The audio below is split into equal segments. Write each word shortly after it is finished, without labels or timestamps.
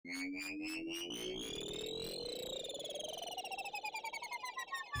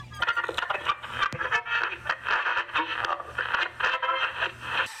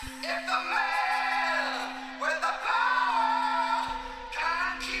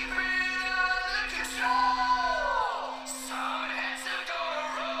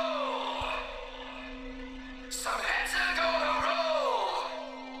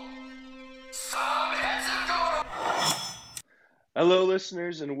Hello,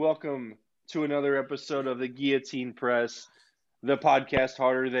 listeners, and welcome to another episode of the Guillotine Press, the podcast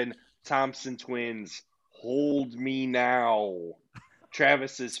harder than Thompson Twins. Hold Me Now,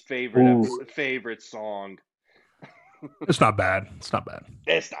 Travis's favorite song. It's not bad. It's not bad.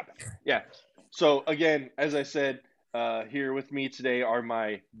 It's not bad. Yeah. So again, as I said, here with me today are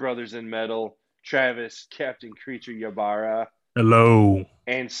my brothers in metal, Travis, Captain Creature Yabara, Hello.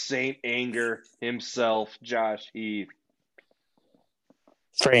 and Saint Anger himself, Josh Heath.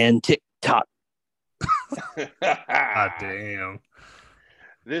 Fran TikTok. God damn.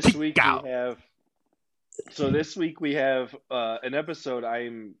 This week we have an episode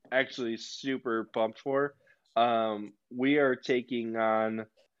I'm actually super pumped for. We are taking on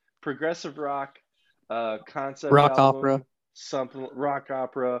progressive rock, concept Rock album, opera. something rock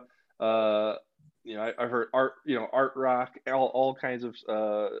opera. I've heard art, art rock, all kinds of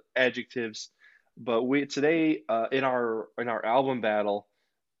adjectives. But we today in our album battle,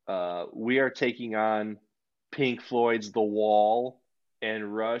 we are taking on Pink Floyd's The Wall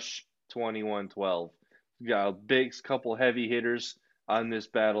and Rush 2112. We got a big couple heavy hitters on this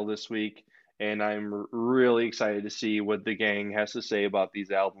battle this week, and I'm really excited to see what the gang has to say about these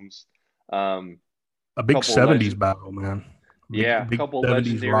albums. A big 70s battle, man. Big couple 70s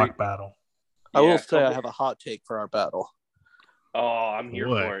legendary rock battle. I will say I have a hot take for our battle. Oh, I'm here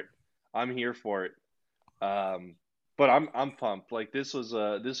for it. I'm here for it. But I'm pumped. Like this was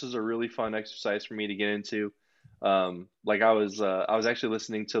a really fun exercise for me to get into. Like I was actually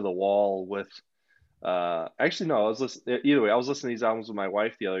listening to The Wall with I was listening to these albums with my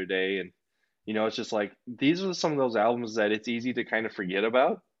wife the other day, and it's just like these are some of those albums that it's easy to kind of forget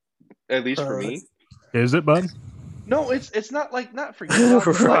about, at least for me. Is it, bud? No, it's not forget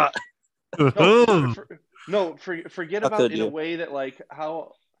about it, like, forget about it in a way that like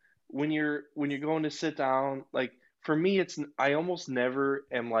how when you're going to sit down, like for me I almost never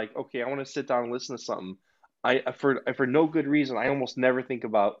am like, okay, I want to sit down and listen to something. For no good reason, I almost never think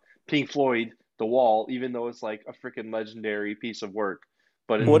about Pink Floyd, The Wall, even though it's like a freaking legendary piece of work.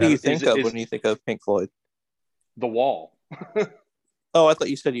 But what do you think of when you think of Pink Floyd? The Wall. Oh, I thought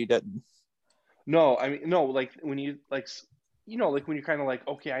you said you didn't. No, I mean, no, like when you like when you're kind of like,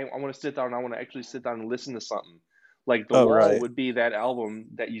 okay, I want to sit down, I want to actually sit down and listen to something. Like The Wall would be that album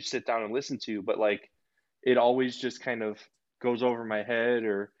that you sit down and listen to, but like it always just kind of goes over my head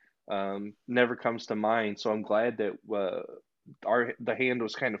or never comes to mind. So I'm glad that the hand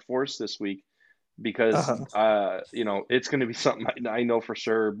was kind of forced this week because it's going to be something I know for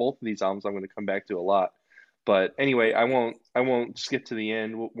sure. Both of these albums I'm going to come back to a lot. But anyway, I won't skip to the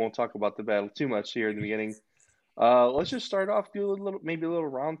end. Won't talk about the battle too much here in the beginning. Let's just start off, do maybe a little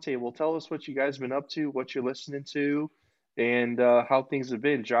round table. Tell us what you guys have been up to, what you're listening to, and how things have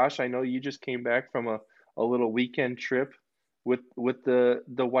been. Josh, I know you just came back from a little weekend trip with the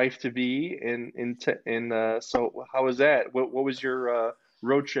wife to be, and so how was that? What was your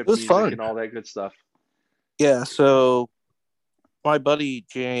road trip music fun. And all that good stuff? Yeah, so my buddy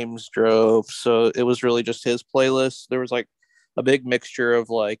James drove, so it was really just his playlist. There was like a big mixture of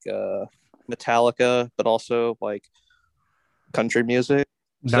like Metallica, but also like country music.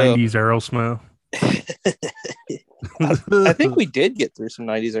 90s Aerosmith. I think we did get through some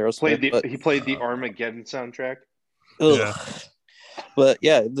 90s Aerosmith. He played the Armageddon soundtrack. Yeah. But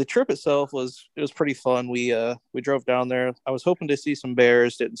yeah, the trip itself was pretty fun. We drove down there. I was hoping to see some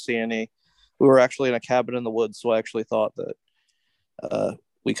bears, didn't see any. We were actually in a cabin in the woods, so I actually thought that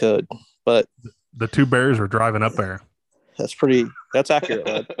we could. But the two bears were driving up there. That's accurate,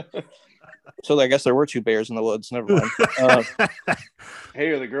 bud. So I guess there were two bears in the woods. Never mind. Hey,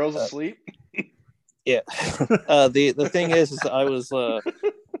 are the girls asleep? Yeah. The thing is I was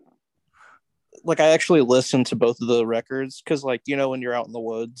like I actually listened to both of the records because like when you're out in the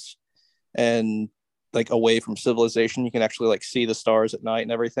woods and like away from civilization, you can actually like see the stars at night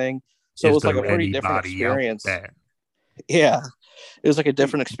and everything. So it was like a pretty different experience. Yeah, it was like a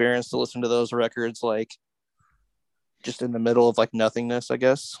different experience to listen to those records like just in the middle of like nothingness, I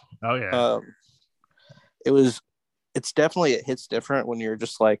guess. Oh yeah. It hits different when you're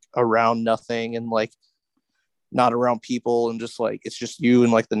just like around nothing and like not around people and just like it's just you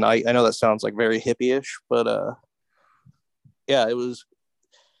and like the night. I know that sounds like very hippie-ish, but yeah, it was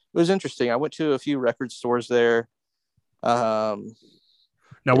was interesting. I went to a few record stores there. Now,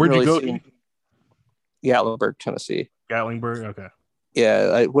 where'd you go? Gatlinburg, Tennessee. Gatlinburg, okay.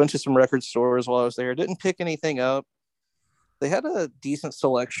 Yeah, I went to some record stores while I was there. Didn't pick anything up. They had a decent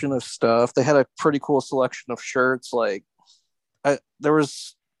selection of stuff. They had a pretty cool selection of shirts. Like, there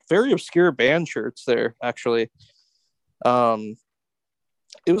was very obscure band shirts there, actually. It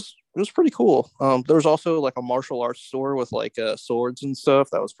was pretty cool. There was also like a martial arts store with like swords and stuff.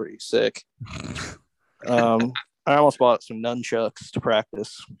 That was pretty sick. I almost bought some nunchucks to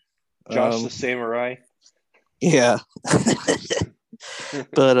practice. Josh the Samurai. Yeah.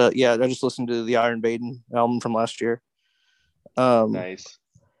 But yeah, I just listened to the Iron Maiden album from last year. Nice.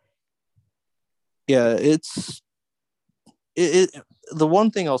 Yeah, the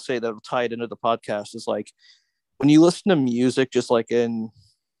one thing I'll say that'll tie it into the podcast is like when you listen to music just like in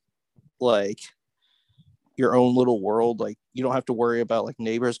like your own little world, like you don't have to worry about like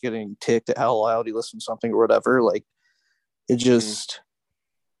neighbors getting ticked at how loud you listen to something or whatever. Like it just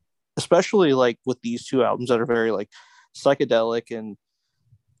especially like with these two albums that are very like psychedelic and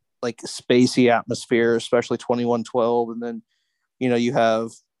like spacey atmosphere, especially 2112, and then you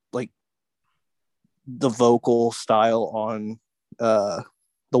have like the vocal style on The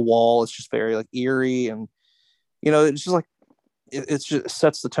Wall. It's just very like eerie, and it's just like it just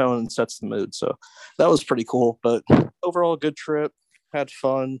sets the tone and sets the mood. So that was pretty cool. But overall, good trip. Had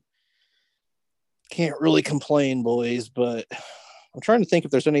fun. Can't really complain, boys. But I'm trying to think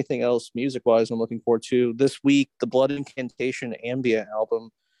if there's anything else music wise I'm looking forward to this week. The Blood Incantation ambient album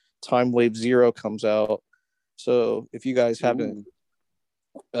Time Wave Zero comes out. So if you guys haven't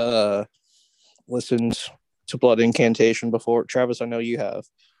listened to Blood Incantation before, Travis, I know you have.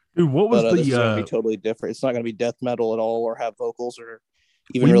 Dude, what was this is going to be totally different. It's not going to be death metal at all, or have vocals, or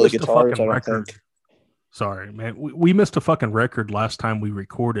even really guitars. I don't think. Sorry, man. We missed a fucking record last time we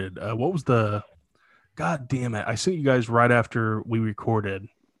recorded. What was the? God damn it! I sent you guys right after we recorded,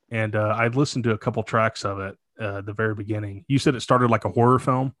 and I listened to a couple tracks of it at the very beginning. You said it started like a horror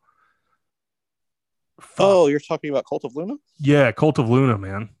film. Oh, you're talking about Cult of Luna? Yeah, Cult of Luna,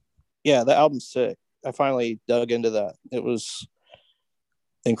 man. Yeah, the album's sick. I finally dug into that. It was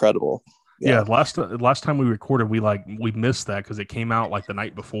incredible. Yeah, last time we recorded, we missed that because it came out like the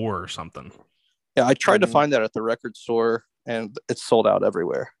night before or something. Yeah, I tried to find that at the record store, and it's sold out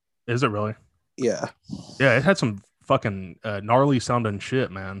everywhere. Is it really? Yeah. Yeah, it had some fucking gnarly sounding shit,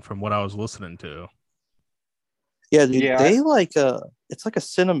 man, from what I was listening to. Yeah, dude, they like it's like a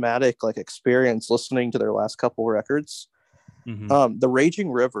cinematic like experience listening to their last couple records. Mm-hmm. The Raging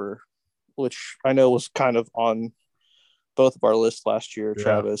River, which I know was kind of on both of our lists last year,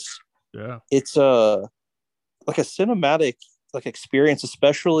 Travis. Yeah. It's like a cinematic like experience,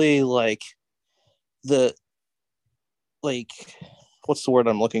 especially like the like what's the word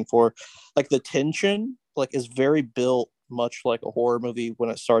I'm looking for? Like the tension like is very built much like a horror movie when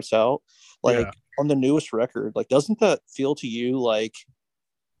it starts out. Like on the newest record, like doesn't that feel to you like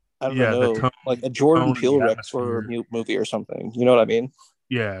I don't know, like a Jordan Peele record or movie or something? You know what I mean?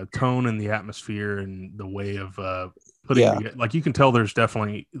 Yeah, tone and the atmosphere and the way of putting together, like you can tell there's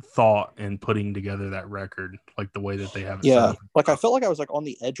definitely thought in putting together that record, like the way that they have it. Yeah, like I felt like I was like on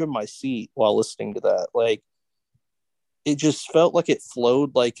the edge of my seat while listening to that. Like it just felt like it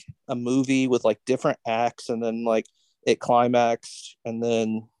flowed like a movie with like different acts, and then like it climaxed, and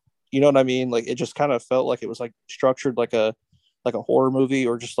then you know what I mean? Like it just kind of felt like it was like structured like a horror movie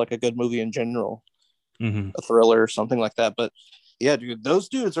or just like a good movie in general, a thriller or something like that. But yeah, dude, those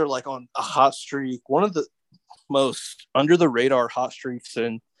dudes are like on a hot streak. One of the most under the radar hot streaks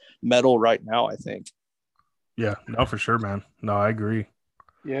in metal right now, I think. Yeah, no, for sure, man. No, I agree.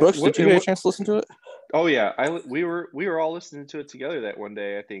 Yeah, Brooks, did you get a chance to listen to it? Oh yeah, we were all listening to it together that one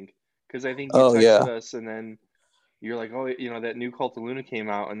day, I think, because I think you texted us, and then you're like, oh, that new Cult of Luna came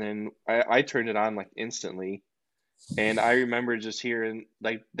out, and then I turned it on like instantly, and I remember just hearing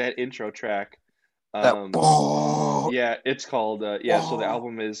like that intro track. Yeah, it's called so the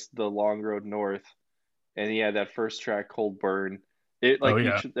album is The Long Road North, and that first track, Cold Burn. It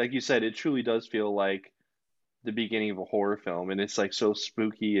like you said, it truly does feel like the beginning of a horror film, and it's like so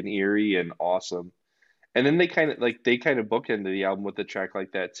spooky and eerie and awesome. And then they kind of bookended the album with a track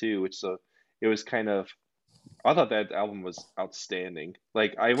like that too, which it was kind of, I thought that album was outstanding.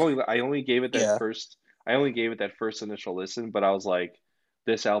 Like I only gave it that first initial listen, but I was like,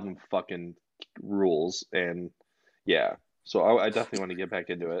 this album fucking rules, and so I definitely want to get back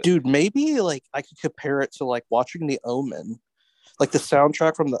into it. Dude, maybe like I could compare it to like watching The Omen, like the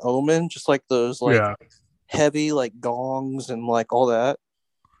soundtrack from The Omen, just like those like heavy like gongs and like all that.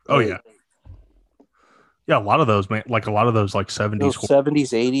 Oh yeah, Yeah, a lot of those, man. Like a lot of those, like 70s,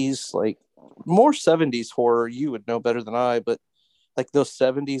 70s, 80s, like more 70s horror. You would know better than I, but like those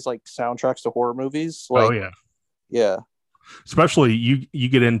 70s like soundtracks to horror movies. Like, yeah. Especially you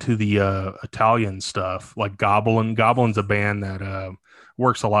get into the Italian stuff, like Goblin. Goblin's a band that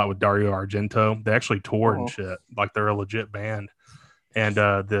works a lot with Dario Argento. They actually tour and shit. Like they're a legit band. And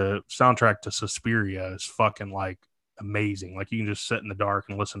the soundtrack to Suspiria is fucking like amazing. Like you can just sit in the dark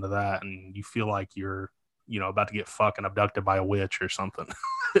and listen to that, and you feel like you're, about to get fucking abducted by a witch or something.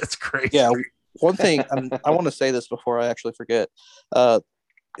 It's crazy. Yeah. One thing I want to say this before I actually forget.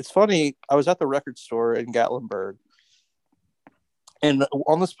 It's funny. I was at the record store in Gatlinburg, and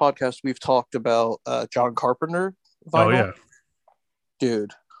on this podcast we've talked about John Carpenter vinyl. Oh yeah,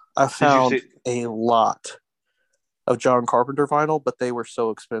 dude, I found a lot of John Carpenter vinyl, but they were so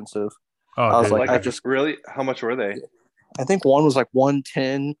expensive. Oh, I was like, really? How much were they? I think one was like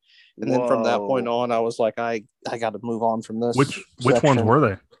 110, and then from that point on, I was like, I got to move on from this. Which ones were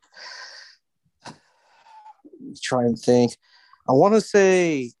they? Try and think. I want to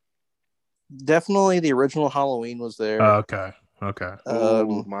say definitely the original Halloween was there. Okay.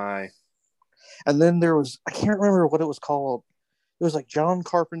 Oh my! And then there was, I can't remember what it was called. It was like John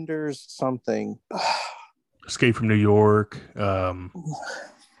Carpenter's something. Escape from New York,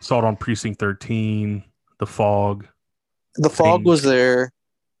 Assault on Precinct 13, The Fog. The Fog was there.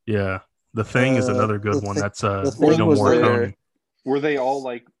 Yeah. The Thing is another good one. That's The Thing was there. Were they all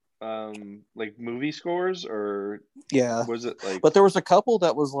like movie scores, or was it like? But there was a couple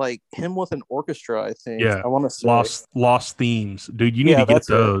that was like him with an orchestra, I think. Yeah. I want to say Lost Themes. Dude, you need to get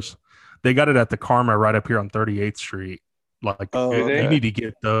those. They got it at the Karma right up here on 38th Street. Like you need to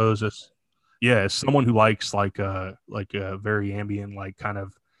get those. As someone who likes like a very ambient, like kind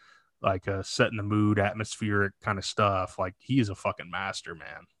of like set in the mood, atmospheric kind of stuff. Like he is a fucking master,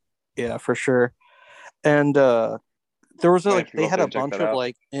 man. Yeah, for sure. And there was they had a bunch of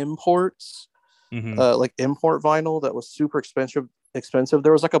like imports, like import vinyl that was super expensive.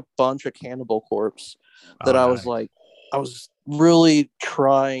 There was like a bunch of Cannibal Corpse that I was like, I was really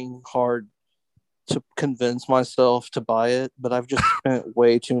trying hard to convince myself to buy it, but I've just spent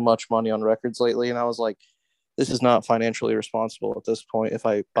way too much money on records lately, and I was like, this is not financially responsible at this point if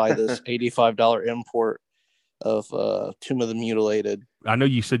I buy this $85 import of Tomb of the Mutilated. I know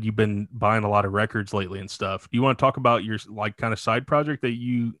you said you've been buying a lot of records lately and stuff. Do you want to talk about your like kind of side project that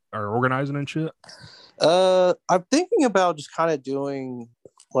you are organizing and shit? I'm thinking about just kind of doing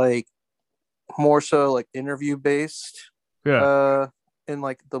like more so like interview based. Yeah. In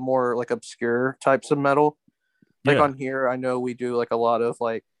like the more like obscure types of metal. Like on here, I know we do like a lot of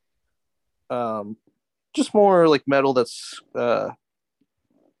like just more like metal that's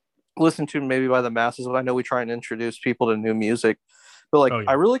listened to maybe by the masses, but I know we try and introduce people to new music. But like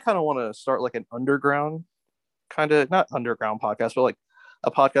I really kind of want to start like an underground kind of, not underground podcast, but like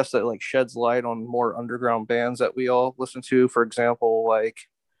a podcast that like sheds light on more underground bands that we all listen to. For example, like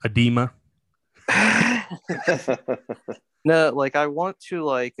Edema. No, like I want to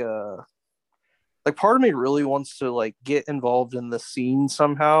like part of me really wants to like get involved in the scene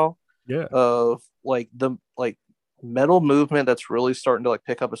somehow. Yeah. Of like the like metal movement that's really starting to like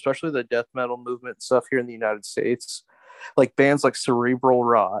pick up, especially the death metal movement stuff here in the United States. Like bands like Cerebral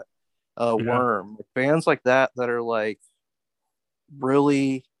Rot, Worm, like bands like that are like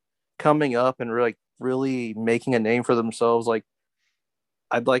really coming up and really making a name for themselves. Like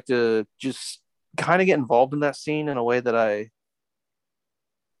I'd like to just kind of get involved in that scene in a way that I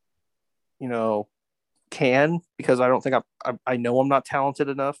can, because I don't think I know I'm not talented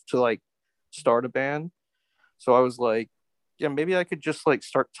enough to like start a band. So I was like, yeah, maybe I could just like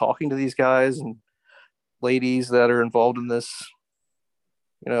start talking to these guys and ladies that are involved in this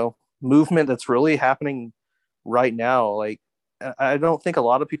movement that's really happening right now. Like I don't think a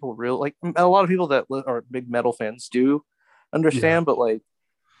lot of people a lot of people that are big metal fans do understand, but like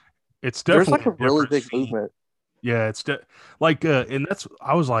it's definitely there's like a really big movement. Yeah, it's and that's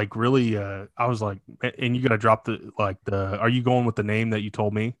I was like, and you gotta drop are you going with the name that you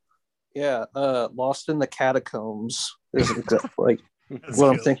told me? Yeah, Lost in the Catacombs is like what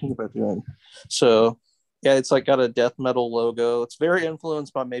I'm thinking about doing. So yeah, it's like got a death metal logo. It's very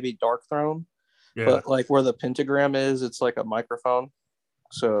influenced by maybe Darkthrone, but like where the pentagram is, it's like a microphone.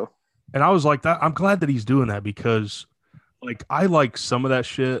 So, and I was like that. I'm glad that he's doing that because like I like some of that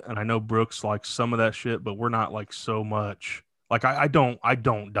shit, and I know Brooks likes some of that shit, but we're not like so much. Like I don't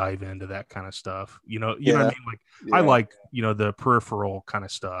dive into that kind of stuff. You know what I mean? Like I like the peripheral kind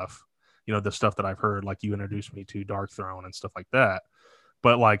of stuff. The stuff that I've heard, like you introduced me to Darkthrone and stuff like that.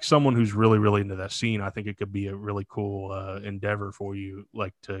 But like someone who's really, really into that scene, I think it could be a really cool endeavor for you,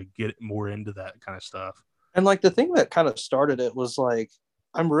 like to get more into that kind of stuff. And like the thing that kind of started it was like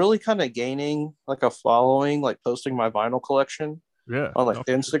I'm really kind of gaining like a following, like posting my vinyl collection on like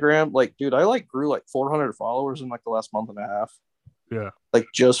Instagram. Like, dude, I like grew like 400 followers in like the last month and a half. Yeah. Like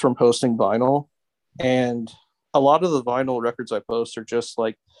just from posting vinyl. And a lot of the vinyl records I post are just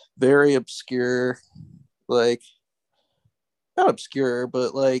like very obscure, like not obscure,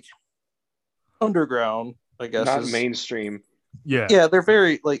 but like underground, I guess. Not mainstream. Yeah. Yeah, they're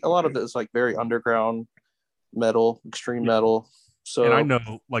very like a lot of it is like very underground metal, extreme metal. So, and I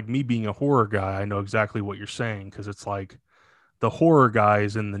know, like me being a horror guy, I know exactly what you're saying because it's like the horror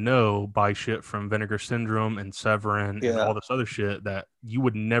guys in the know buy shit from Vinegar Syndrome and Severin and all this other shit that you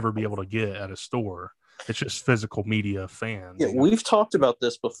would never be able to get at a store. It's just physical media fans. Yeah, we've talked about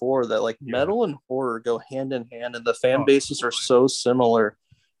this before that like metal and horror go hand in hand, and the fan bases are so similar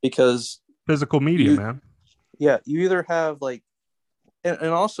because physical media, man. Yeah, you either have like, and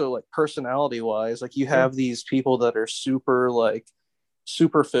also like personality wise, like you have these people that are super like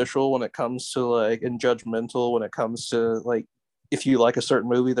superficial when it comes to like and judgmental when it comes to like if you like a certain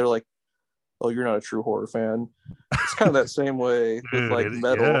movie, they're like, oh, you're not a true horror fan. It's kind of that same way with like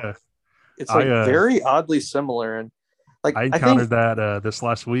metal. Yeah. It's like very oddly similar. And like I encountered that this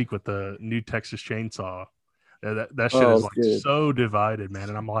last week with the new Texas Chainsaw. That shit is like so divided, man.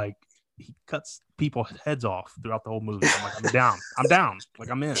 And I'm like, he cuts people's heads off throughout the whole movie. I'm like, I'm down. Like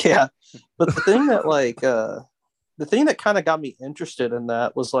I'm in. Yeah. But the thing that like the thing that kind of got me interested in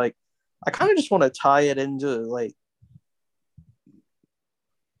that was like I kind of just want to tie it into like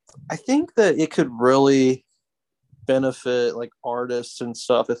I think that it could really benefit like artists and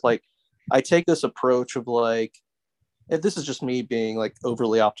stuff if like I take this approach of like if this is just me being like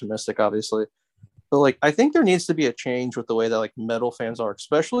overly optimistic, obviously. But like I think there needs to be a change with the way that like metal fans are,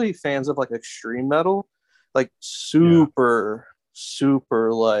 especially fans of like extreme metal, like super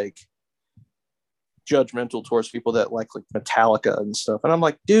like judgmental towards people that like Metallica and stuff. And I'm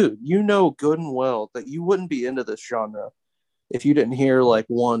like, dude, you know good and well that you wouldn't be into this genre if you didn't hear like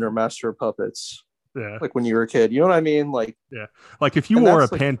One or Master of Puppets. Yeah. Like when you were a kid, you know what I mean? Like, yeah. Like if you wore a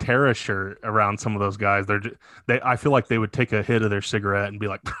Pantera shirt around some of those guys, I feel like they would take a hit of their cigarette and be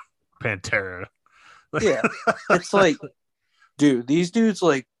like, Pantera. Yeah. It's like, dude, these dudes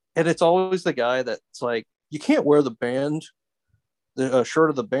like, and it's always the guy that's like, you can't wear the shirt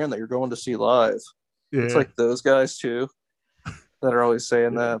of the band that you're going to see live. Yeah. It's like those guys too that are always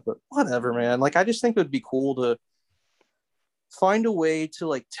saying that, but whatever, man. Like, I just think it would be cool to find a way to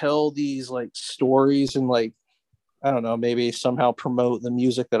like tell these like stories and like I don't know, maybe somehow promote the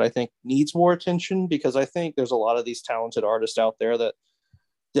music that I think needs more attention because I think there's a lot of these talented artists out there that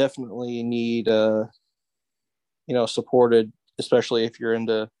definitely need supported, especially if you're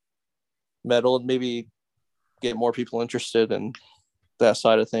into metal, and maybe get more people interested in that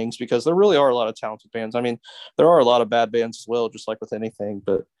side of things because there really are a lot of talented bands. I mean, there are a lot of bad bands as well, just like with anything,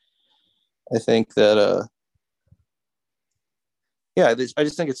 but I think that I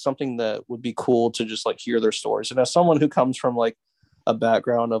just think it's something that would be cool to just like hear their stories. And as someone who comes from like a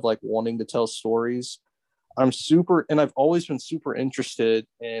background of like wanting to tell stories, I've always been super interested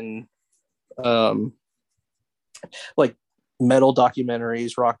in like metal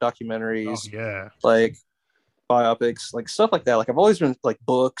documentaries, rock documentaries, like biopics, like stuff like that. Like I've always been like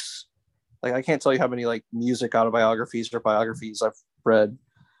books. Like I can't tell you how many like music autobiographies or biographies I've read.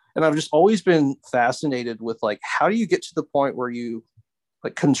 And I've just always been fascinated with like, how do you get to the point where you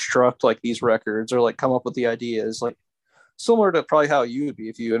like construct like these records or like come up with the ideas, like similar to probably how you would be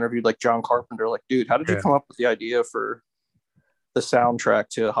if you interviewed like John Carpenter, like, dude, how did you come up with the idea for the soundtrack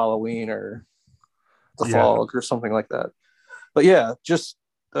to Halloween or The Fog or something like that? But yeah, just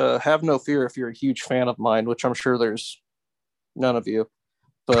have no fear if you're a huge fan of mine, which I'm sure there's none of you,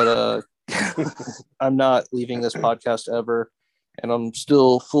 but I'm not leaving this podcast ever. And I'm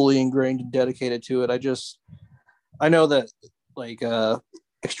still fully ingrained and dedicated to it. I know that like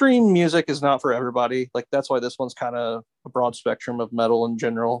extreme music is not for everybody. Like that's why this one's kind of a broad spectrum of metal in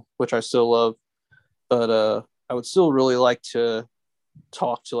general, which I still love. But I would still really like to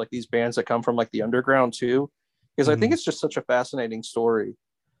talk to like these bands that come from like the underground too, because I think it's just such a fascinating story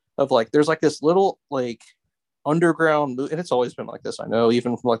of like there's like this little like underground, and it's always been like this, I know,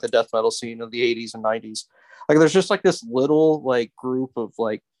 even from like the death metal scene of the 80s and 90s. Like there's just like this little like group of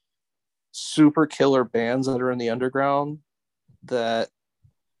like super killer bands that are in the underground that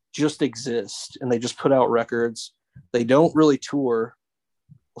just exist, and they just put out records. They don't really tour.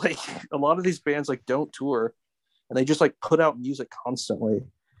 Like a lot of these bands like don't tour, and they just like put out music constantly.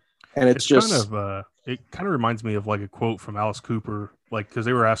 And it's just kind of it kind of reminds me of like a quote from Alice Cooper like, because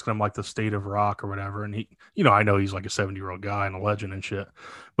they were asking him like the state of rock or whatever, and he, you know, I know he's like a 70-year-old guy and a legend and shit,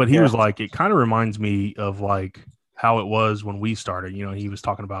 but he was like, it kind of reminds me of like how it was when we started. You know, he was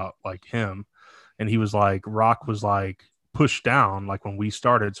talking about like him, and he was like, rock was like pushed down like when we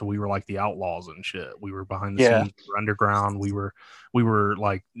started, so we were like the outlaws and shit. We were behind the scenes, we were underground, we were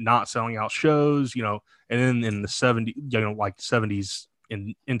like not selling out shows, you know. And then in the 70s, you know, like 70s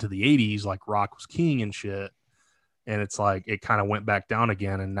and into the 80s, like rock was king and shit. And it's like it kind of went back down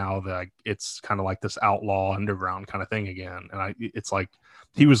again, and now it's kind of like this outlaw underground kind of thing again. And it's like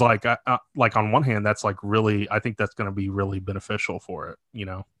he was like on one hand, that's like really, I think that's going to be really beneficial for it, you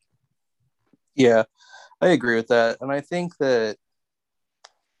know. Yeah, I agree with that. And I think that,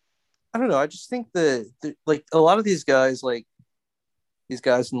 I don't know, I just think that like a lot of these guys, like these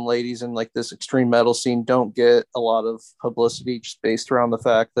guys and ladies in like this extreme metal scene, don't get a lot of publicity just based around the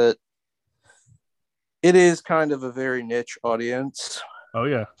fact that it is kind of a very niche audience. Oh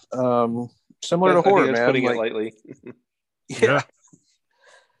yeah. Similar to horror, man. Putting it lightly. Yeah.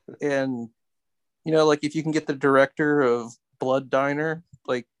 And you know, like if you can get the director of Blood Diner,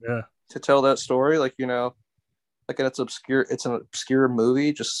 like to tell that story, like, you know, like it's an obscure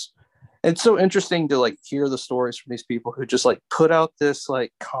movie. Just, it's so interesting to like hear the stories from these people who just like put out this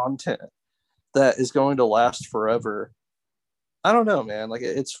like content that is going to last forever. I don't know, man. Like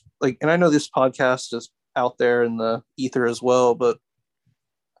it's like, and I know this podcast is out there in the ether as well, but,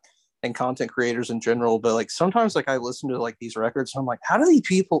 and content creators in general, but like sometimes like I listen to like these records and I'm like, how do these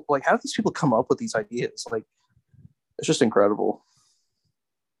people come up with these ideas? Like, it's just incredible.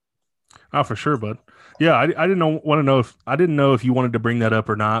 Oh, for sure, bud. Yeah, I didn't know if you wanted to bring that up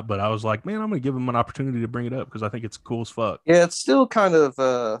or not, but I was like, man, I'm gonna give him an opportunity to bring it up because I think it's cool as fuck. Yeah, it's still kind of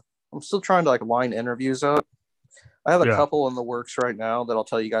I'm still trying to like line interviews up. I have a couple in the works right now that I'll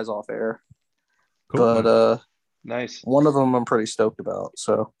tell you guys off air. Cool, but nice. One of them I'm pretty stoked about.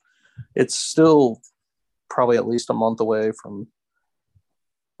 So it's still probably at least a month away from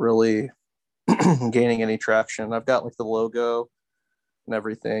really gaining any traction. I've got like the logo and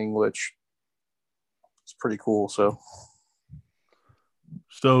everything, which is pretty cool. So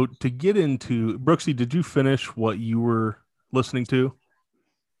to get into, Brooksy, did you finish what you were listening to?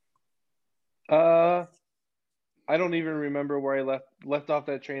 I don't even remember where I left off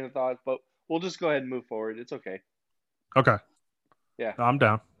that train of thought, but we'll just go ahead and move forward. It's okay. Okay. Yeah. I'm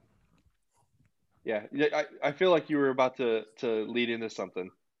down. Yeah. I feel like you were about to lead into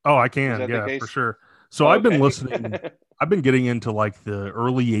something. Oh, I can. Yeah, for sure. So I've been listening. I've been getting into like the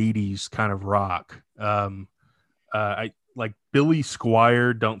early 80s kind of rock. I like Billy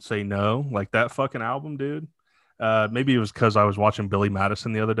Squier, Don't Say No, like that fucking album, dude. Maybe it was because I was watching Billy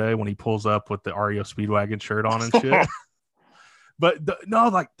Madison the other day when he pulls up with the REO Speedwagon shirt on and shit. But no,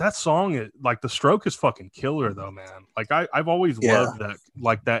 like that song, like the stroke is fucking killer though, man. Like I've always loved that,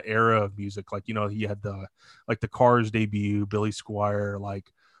 like that era of music. Like, you know, he had the Cars debut, Billy Squier,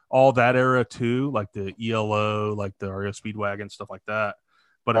 like all that era too, like the ELO, like the REO Speedwagon, stuff like that.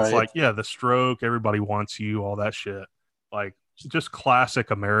 But it's like, yeah, the stroke, Everybody Wants You, all that shit. Like just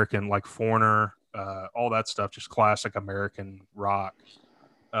classic American, like Foreigner, all that stuff, just classic American rock.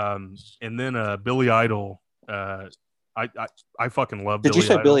 And then Billy Idol, I fucking love. Did Billy you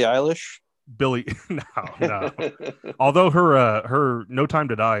say Idol. Billie Eilish? Billy, no. Although her No Time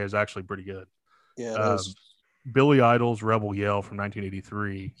to Die is actually pretty good. Yeah. Billy Idol's Rebel Yell from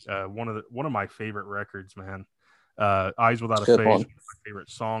 1983. One of my favorite records, man. Eyes Without a Face, one of my favorite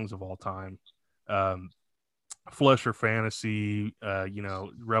songs of all time. Flesh or Fantasy, you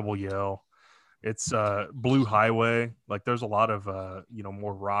know, Rebel Yell. It's Blue Highway. Like there's a lot of you know,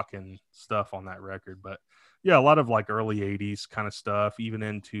 more rockin' stuff on that record, but yeah, a lot of like early 80s kind of stuff, even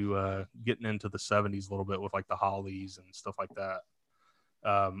into getting into the 70s a little bit with like the Hollies and stuff like that.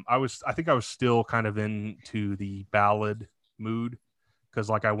 I think I was still kind of into the ballad mood because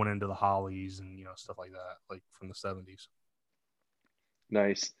like I went into the Hollies and, you know, stuff like that, like from the 70s.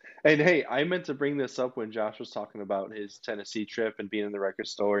 Nice. And hey, I meant to bring this up when Josh was talking about his Tennessee trip and being in the record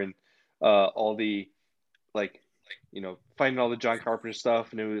store and all the like, you know, finding all the John Carpenter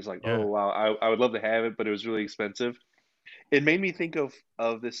stuff, and it was like, oh wow, I would love to have it, but it was really expensive. It made me think of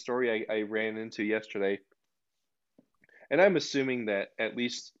this story I ran into yesterday, and I'm assuming that at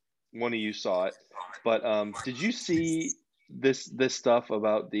least one of you saw it. But did you see this stuff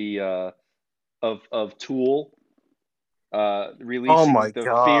about the of Tool releasing the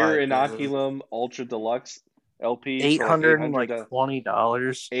Fear Inoculum Ultra Deluxe LP for like $820.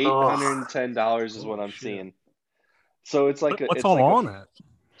 $810 is what I'm seeing. So it's like what's all on it?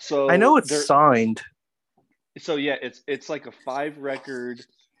 So I know it's signed. So yeah, it's like a 5 record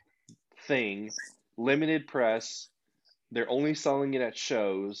thing, limited press, they're only selling it at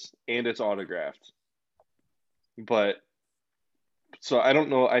shows and it's autographed. But so I don't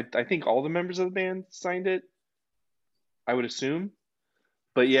know. I think all the members of the band signed it, I would assume.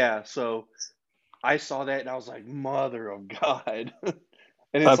 But yeah, so I saw that and I was like, mother of God.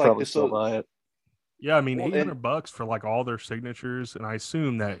 And it's I'd like probably still buy it. Yeah, I mean, well, $800 for like all their signatures, and I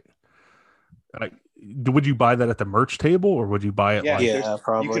assume that. Like, would you buy that at the merch table, or would you buy it yeah, like? Yeah, you can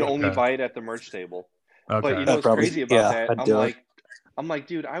probably. only Okay. buy it at the merch table. But you Okay. know I'd what's probably, crazy about yeah, that? I'd do it. I'm like,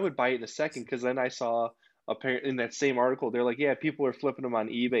 dude, I would buy it in a second because then I saw in that same article, they're like, yeah, people are flipping them on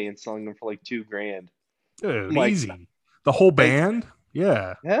eBay and selling them for like $2,000. I'm Dude, like, easy. The whole and band?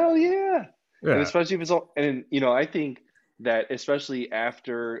 Yeah. hell yeah. And Yeah. especially if it's all, and you know, I think that especially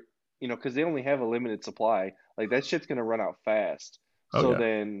after, you know, because they only have a limited supply, like that shit's gonna run out fast. Oh So yeah.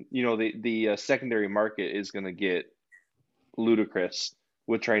 then, you know, the secondary market is gonna get ludicrous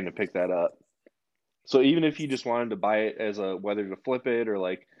with trying to pick that up. So even if you just wanted to buy it as a whether to flip it or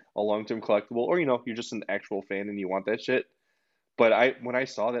like a long-term collectible, or you know, you're just an actual fan and you want that shit. But I when I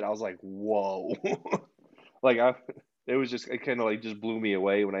saw that, I was like, whoa. Like it was just it kind of like just blew me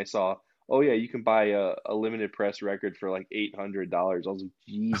away when I saw, oh yeah, you can buy a limited press record for like $800. I was like,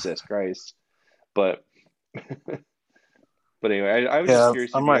 Jesus Christ. But but anyway, I was just Yeah,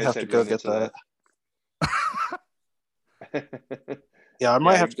 curious I if you might guys have to had go run get into that. that. Yeah, I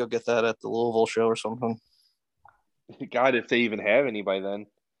might Yeah, have to go get that at the Louisville show or something. God, if they even have any by then.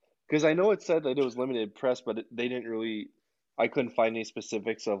 Because I know it said that it was limited press, but they didn't really. I couldn't find any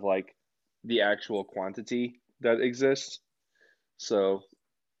specifics of like the actual quantity that exists. So,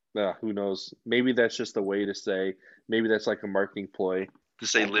 who knows? Maybe that's just a way to say. Maybe that's like a marketing ploy to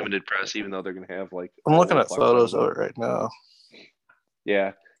say limited press, even though they're gonna have like I'm a looking whole at fuck ton of photos them. of it right now.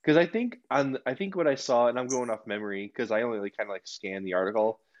 Yeah, because I think what I saw, and I'm going off memory because I only like kind of like scanned the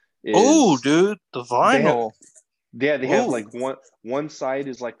article, Oh, is dude, the they have vinyl. they have Ooh, like one side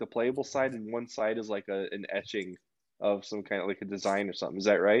is like the playable side, and one side is like an etching of some kind of like a design or something. Is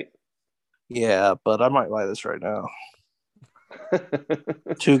that right? yeah, but I might buy this right now.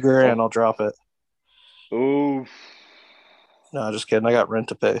 $2,000, Oh, I'll drop it. oof, No, just kidding. I got rent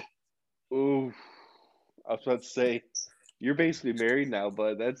to pay. oof. I was about to say you're basically married now,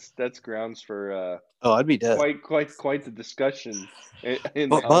 but that's grounds for Oh, I'd be dead. quite the discussion in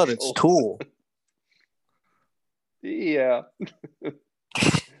the But it's household. Tool. Yeah,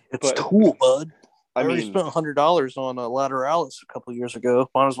 It's but Tool, bud. I I already mean, spent $100 on a Lateralis a couple years ago.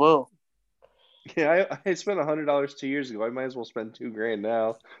 Might as well. yeah, I spent $100 2 years ago. I might as well spend $2,000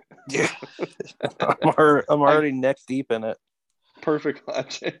 now. Yeah, I'm I already neck deep in it. perfect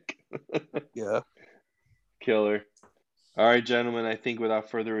logic. Yeah. Killer. All right, gentlemen, I think without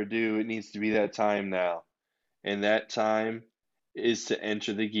further ado, it needs to be that time now. And that time is to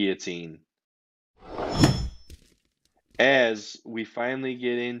enter the guillotine. As we finally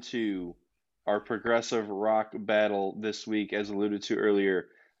get into our progressive rock battle this week, as alluded to earlier,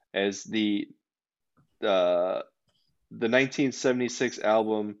 as uh, the 1976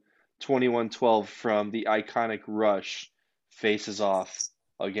 album 2112 from the iconic Rush faces off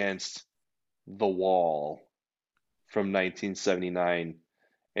against The Wall from 1979.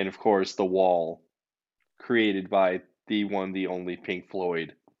 And of course, The Wall, created by the one, the only Pink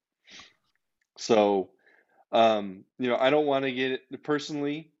Floyd. So, you know, I don't want to get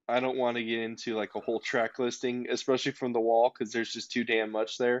personally, I don't want to get into like a whole track listing, especially from The Wall, because there's just too damn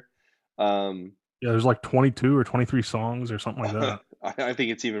much there. Um, Yeah, there's like 22 or 23 songs or something like that. I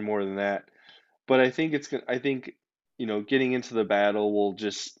think it's even more than that. But I think I think, you know, getting into the battle will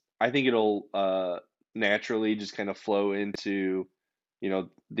just, I think it'll naturally just kind of flow into, you know,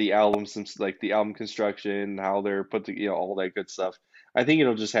 the albums, like the album construction, how they're put together, you know, all that good stuff. I think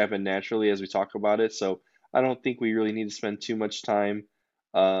it'll just happen naturally as we talk about it. So I don't think we really need to spend too much time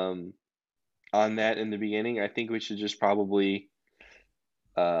um, on that in the beginning. I think we should just probably,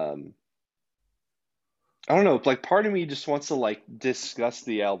 um, I don't know, like part of me just wants to like discuss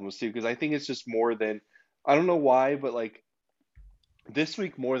the albums too, because I think it's just more than, I don't know why, but like this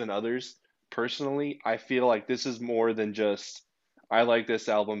week more than others, personally, I feel like this is more than just I like this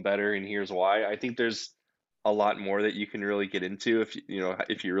album better and here's why. I think there's a lot more that you can really get into if you know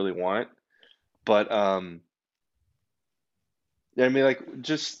if you really want. But yeah, I mean like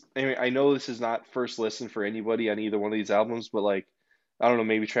just I mean I know this is not first listen for anybody on either one of these albums, but like I don't know,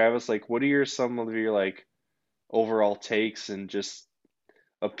 maybe Travis, like what are some of your like overall takes and just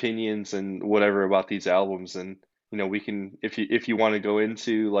opinions and whatever about these albums, and you know we can if you want to go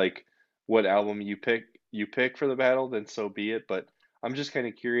into like what album you pick for the battle, then so be it, but I'm just kind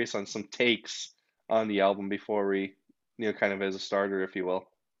of curious on some takes on the album before we, you know, kind of as a starter, if you will.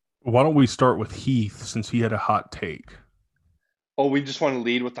 Why don't we start with Heath since he had a hot take? Oh, we just want to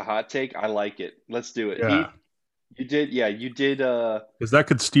lead with the hot take. I like it. Let's do it. Yeah. You did. Yeah, you did. Because that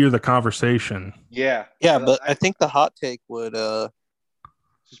could steer the conversation. Yeah. Yeah, but I think the hot take would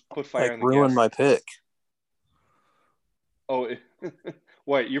just put fire on the ruin gas. my pick. Oh,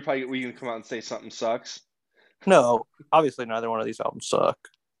 what? You're probably gonna come out and say something sucks? No, obviously neither one of these albums suck.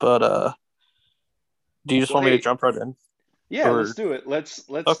 But do you just want me to jump right in? Yeah, let's do it. Let's.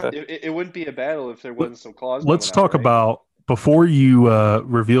 Okay. It wouldn't be a battle if there wasn't some claws. Let's talk about, before you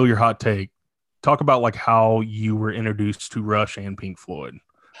reveal your hot take, talk about like how you were introduced to Rush and Pink Floyd.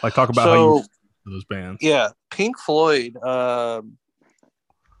 Like, talk about how you those bands. Yeah, Pink Floyd. I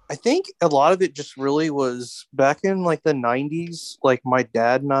think a lot of it just really was back in like the 90s. Like my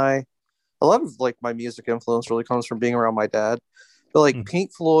dad and I, a lot of like my music influence really comes from being around my dad. But like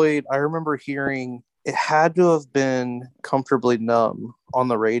Pink Floyd, I remember hearing, it had to have been Comfortably Numb on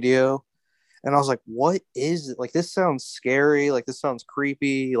the radio. And I was like, what is it? Like, this sounds scary. Like, this sounds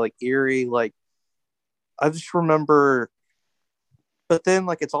creepy, like eerie. Like, I just remember, but then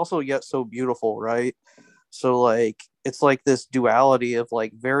like, it's also yet so beautiful, right? So like, it's like this duality of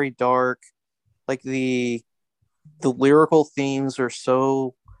like very dark, like the lyrical themes are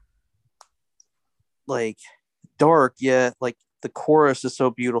so like dark, yet like the chorus is so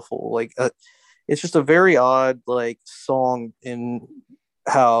beautiful. Like, it's just a very odd like song in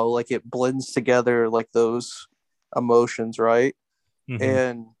how like it blends together like those emotions, right?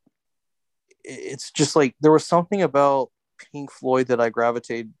 And it's just like there was something about Pink Floyd that I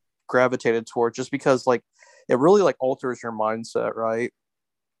gravitated toward, just because like it really like alters your mindset, right?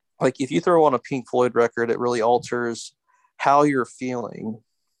 Like if you throw on a Pink Floyd record, it really alters how you're feeling.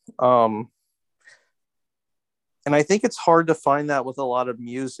 And I think it's hard to find that with a lot of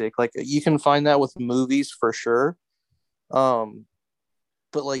music. Like you can find that with movies for sure. But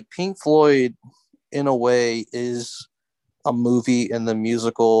like Pink Floyd in a way is a movie in the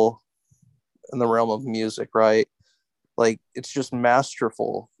musical, in the realm of music, right? Like it's just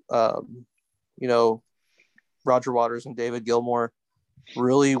masterful. You know, Roger Waters and David Gilmour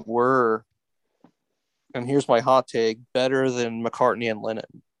really were, and here's my hot take, better than McCartney and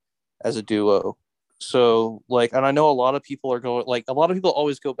Lennon as a duo. So like, and I know a lot of people are going, like a lot of people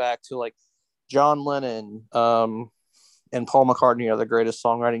always go back to like John Lennon and Paul McCartney are the greatest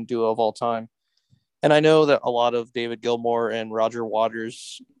songwriting duo of all time. And I know that a lot of David Gilmour and Roger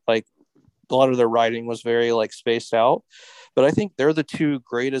Waters, like a lot of their writing was very like spaced out, but I think they're the two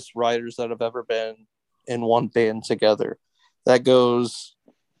greatest writers that have ever been in one band together. That goes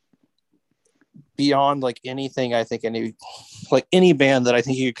beyond like anything. I think any band that I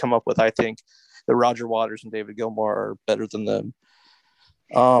think you could come up with, I think that Roger Waters and David Gilmour are better than them.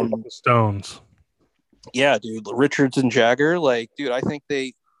 The Stones. Yeah, dude, Richards and Jagger, like, dude, I think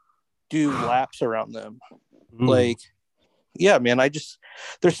they do laps around them. Ooh. Like, yeah, man,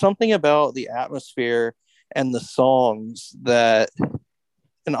 there's something about the atmosphere and the songs that,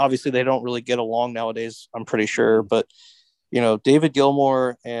 and obviously they don't really get along nowadays, I'm pretty sure, but you know, David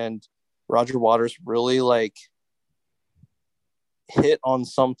Gilmour and Roger Waters really like hit on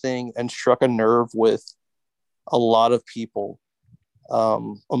something and struck a nerve with a lot of people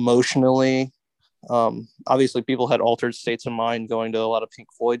emotionally. Obviously people had altered states of mind going to a lot of Pink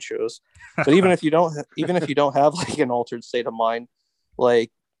Floyd shows, but even if you don't have like an altered state of mind,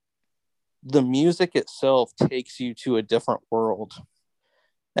 like the music itself takes you to a different world.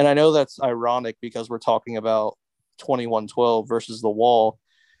 And I know that's ironic because we're talking about 2112 versus The Wall,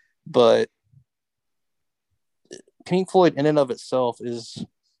 but Pink Floyd in and of itself is,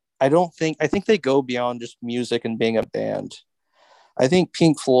 I think they go beyond just music and being a band. I think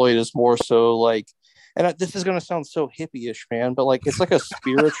Pink Floyd is more so like, and this is going to sound so hippie-ish, man, but like, it's like a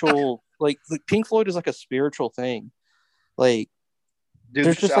spiritual, like Pink Floyd is like a spiritual thing. Like, dude,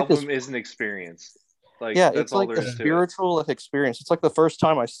 this just album is an experience. Like, yeah, it's like a spiritual experience. It's like the first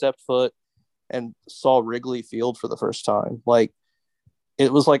time I stepped foot and saw Wrigley Field for the first time. Like,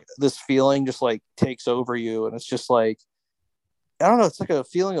 it was like this feeling just like takes over you. And it's just like, I don't know, it's like a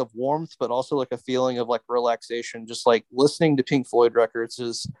feeling of warmth, but also like a feeling of like relaxation. Just like listening to Pink Floyd records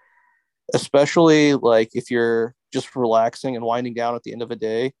is, especially like if you're just relaxing and winding down at the end of a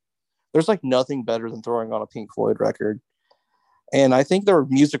day, there's like nothing better than throwing on a Pink Floyd record. And I think their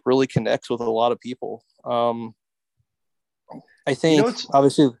music really connects with a lot of people. I think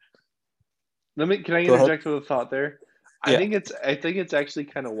obviously. Can I interject with a thought there? Yeah. I think it's actually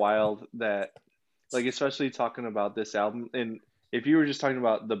kind of wild that, like, especially talking about this album, and if you were just talking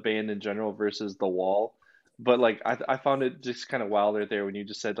about the band in general versus The Wall, but like I found it just kind of wild right there when you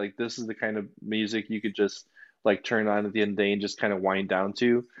just said like this is the kind of music you could just like turn on at the end of the day and just kind of wind down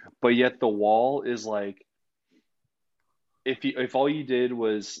to, but yet The Wall is like, if all you did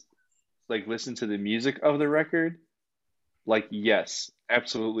was like listen to the music of the record, like yes,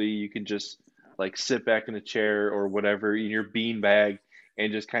 absolutely, you can just like sit back in a chair or whatever in your beanbag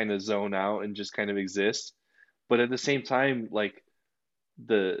and just kind of zone out and just kind of exist. But at the same time, like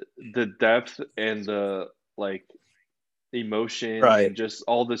the depth and the like emotion Right. and just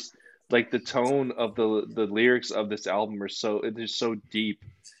all this, like the tone of the lyrics of this album are so, they're so deep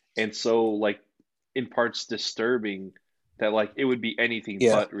and so like in parts disturbing that like it would be anything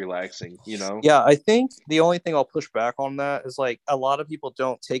Yeah. but relaxing, you know? Yeah, I think the only thing I'll push back on that is like a lot of people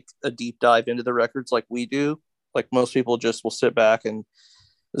don't take a deep dive into the records like we do. Like most people just will sit back and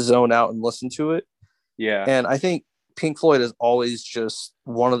zone out and listen to it. Yeah. And I think Pink Floyd is always just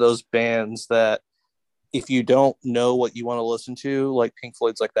one of those bands that if you don't know what you want to listen to, like Pink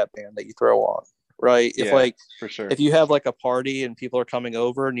Floyd's like that band that you throw on, right? If Yeah, like for sure. if you have like a party and people are coming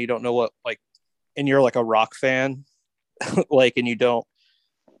over and you don't know what like, and you're like a rock fan, like, and you don't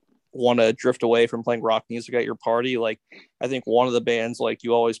want to drift away from playing rock music at your party, like I think one of the bands like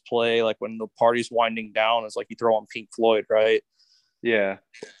you always play like when the party's winding down is like you throw on Pink Floyd, right? Yeah.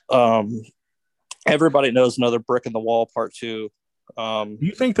 Everybody knows Another Brick in the Wall Part 2. Do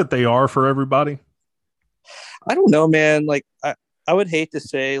you think that they are for everybody? I don't know, man. Like I would hate to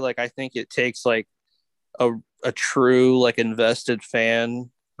say like I think it takes like a true like invested fan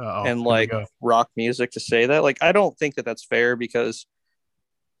and like rock music to say that. Like I don't think that that's fair because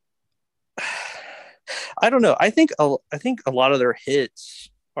I don't know. I think a lot of their hits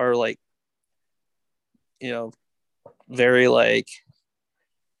are like, you know, very like,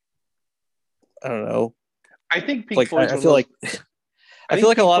 I don't know. I think Pink like Floyd's I feel like I feel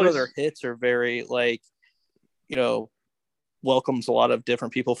like a lot Floyd's... of their hits are very like, you know, welcomes a lot of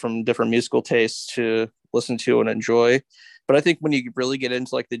different people from different musical tastes to listen to and enjoy. But I think when you really get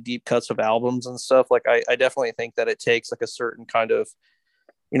into like the deep cuts of albums and stuff, like I definitely think that it takes like a certain kind of,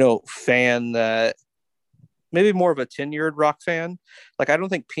 you know, fan that maybe more of a tenured rock fan. Like I don't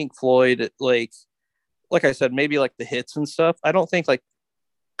think Pink Floyd, like I said, maybe like the hits and stuff. I don't think like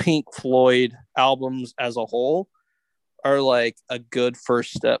Pink Floyd albums as a whole are like a good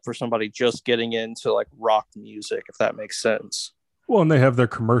first step for somebody just getting into like rock music, if that makes sense. Well, and they have their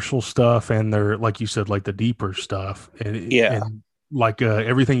commercial stuff and their, like you said, like the deeper stuff. And like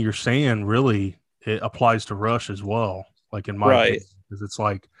everything you're saying really it applies to Rush as well. Like in my opinion, because it's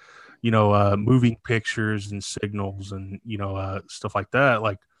like, you know, moving pictures and signals and, you know, stuff like that,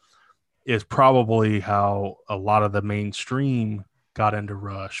 like is probably how a lot of the mainstream got into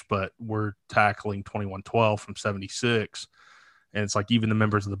Rush, but we're tackling 2112 from 76. And it's like even the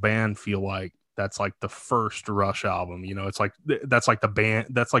members of the band feel like that's like the first Rush album, you know, it's like that's like the band,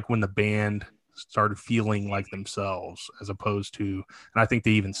 that's like when the band started feeling like themselves as opposed to, and I think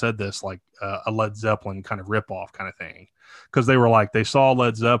they even said this, like a Led Zeppelin kind of ripoff kind of thing. Because they were like, they saw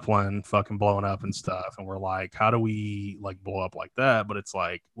Led Zeppelin fucking blowing up and stuff. And we're like, how do we like blow up like that? But it's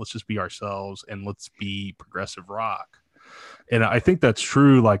like, let's just be ourselves and let's be progressive rock. And I think that's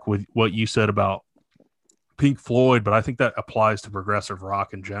true, like with what you said about Pink Floyd, but I think that applies to progressive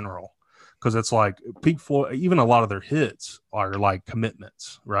rock in general. Because it's like Pink Floyd, even a lot of their hits are like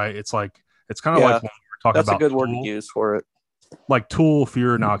commitments, right? It's like, it's kind of like when we were talking that's about a good Tool. word to use for it. Like Tool,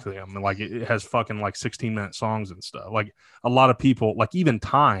 Fear Inoculum, and like it has fucking like 16-minute songs and stuff. Like a lot of people, like even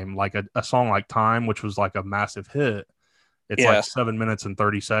Time, like a song like Time, which was like a massive hit, it's like 7 minutes and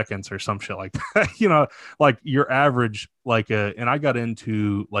 30 seconds or some shit like that. You know, like your average, like and I got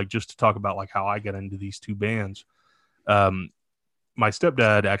into like, just to talk about like how I got into these two bands. My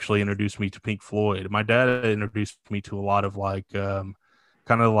stepdad actually introduced me to Pink Floyd. My dad introduced me to a lot of like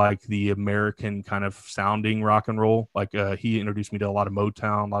kind of like the American kind of sounding rock and roll. Like he introduced me to a lot of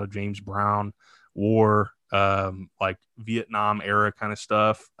Motown, a lot of James Brown, War, like Vietnam era kind of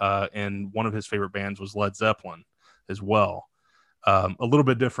stuff. And one of his favorite bands was Led Zeppelin as well. A little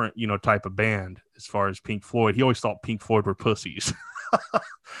bit different, you know, type of band as far as Pink Floyd. He always thought Pink Floyd were pussies.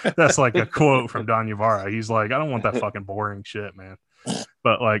 That's like a quote from Don Yavara. He's like, I don't want that fucking boring shit, man.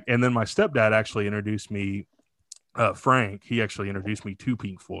 But like, and then my stepdad actually introduced me, Frank, he actually introduced me to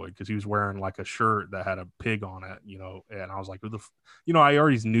Pink Floyd because he was wearing like a shirt that had a pig on it, you know, and I was like, you know, I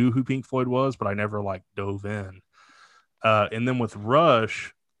already knew who Pink Floyd was, but I never like dove in. And then with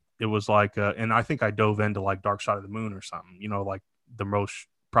Rush, it was like, and I think I dove into like Dark Side of the Moon or something, you know, like the most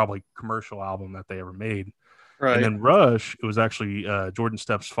probably commercial album that they ever made. Right. And then Rush, it was actually Jordan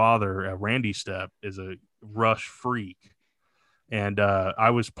Stepp's father, Randy Stepp, is a Rush freak. And I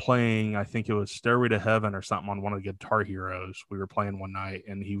was playing, I think it was Stairway to Heaven or something on one of the Guitar Heroes. We were playing one night,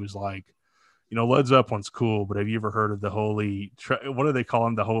 and he was like, you know, Led Zeppelin's cool, but have you ever heard of the Holy, what do they call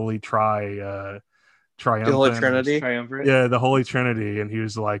him? The Holy Triumphant. The Holy Trinity. Triumvirate. Yeah, the Holy Trinity. And he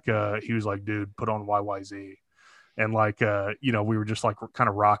was like, dude, put on YYZ. And like, we were just like kind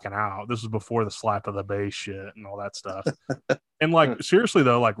of rocking out. This was before the slap of the bass shit and all that stuff. And like, seriously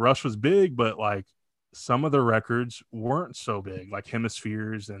though, like Rush was big, but like some of the records weren't so big, like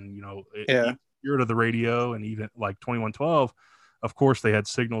Hemispheres and, Spirit of the Radio, and even like 2112. Of course, they had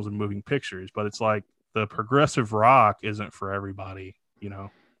Signals and Moving Pictures, but it's like the progressive rock isn't for everybody,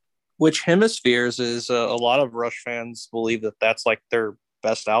 Which Hemispheres is a lot of Rush fans believe that that's like their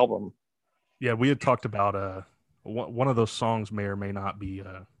best album. Yeah, we had talked about one of those songs may or may not be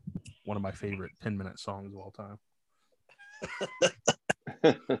one of my favorite 10-minute songs of all time.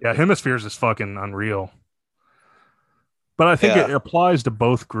 Yeah, Hemispheres is fucking unreal. But I think it applies to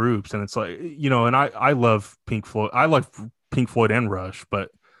both groups, and it's like, and I love Pink Floyd. I like Pink Floyd and Rush,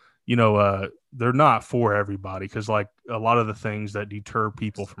 but they're not for everybody, because like a lot of the things that deter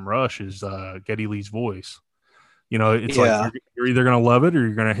people from Rush is Geddy Lee's voice. It's like you're either gonna love it or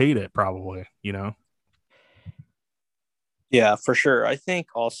you're gonna hate it, probably. Yeah, for sure. I think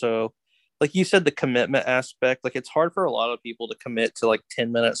also, like you said, the commitment aspect, like it's hard for a lot of people to commit to like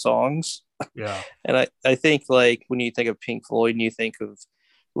 10-minute songs. Yeah. And I think like when you think of Pink Floyd and you think of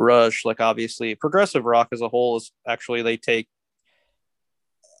Rush, like obviously progressive rock as a whole is actually, they take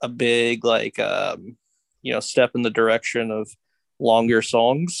a big like step in the direction of longer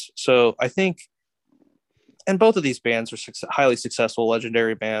songs. So I think, and both of these bands are highly successful,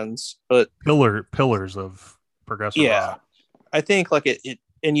 legendary bands, but pillars of progressive rock. I think like it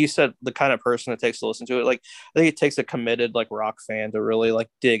and you said the kind of person it takes to listen to it, like I think it takes a committed like rock fan to really like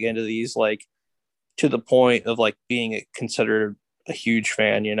dig into these, like to the point of like being considered a huge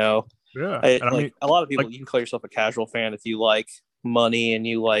fan. Yeah, I mean, a lot of people, like, you can call yourself a casual fan if you like Money and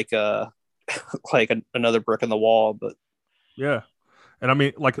you like another brick in the wall, but yeah. And I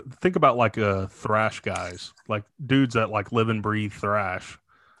mean, like, think about like thrash guys, like dudes that like live and breathe thrash.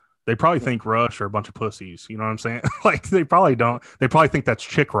 They probably think Rush are a bunch of pussies. You know what I'm saying? Like, they probably don't. They probably think that's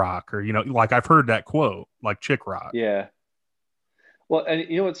chick rock, or, like I've heard that quote, like chick rock. Yeah. Well, and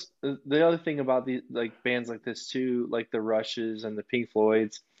what's the other thing about the like bands like this too, like the Rushes and the Pink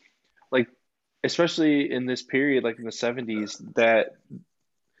Floyds, like especially in this period, like in the 70s,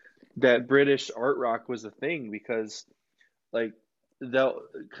 that British art rock was a thing, because like the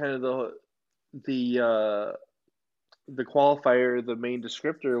kind of the qualifier, the main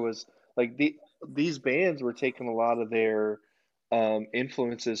descriptor was like these bands were taking a lot of their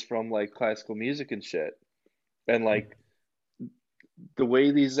influences from like classical music and shit, and like the way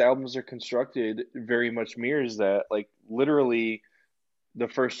these albums are constructed very much mirrors that. Like literally, the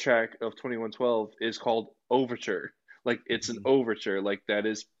first track of 2112 is called Overture. Like it's an overture. Like that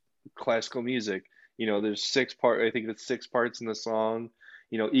is classical music. There's I think it's 6 parts in the song.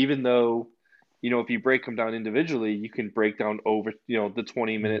 Even though, if you break them down individually, you can break down the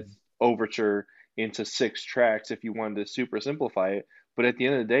 20-minute overture into 6 tracks if you wanted to super simplify it. But at the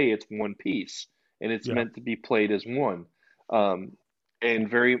end of the day, it's one piece, and it's meant to be played as one.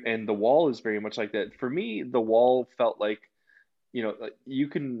 And The Wall is very much like that. For me, The Wall felt like, like you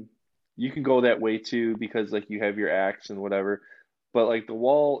can go that way too, because like you have your acts and whatever, but like The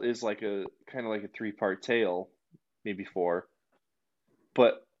Wall is like a kind of like a 3-part tale, maybe 4.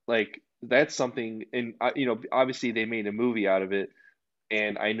 But like that's something, and obviously they made a movie out of it,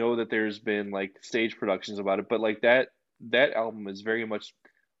 and I know that there's been like stage productions about it, but like that album is very much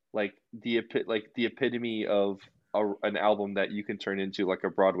like the epitome of an album that you can turn into like a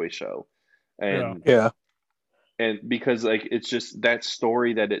Broadway show. And and because like it's just that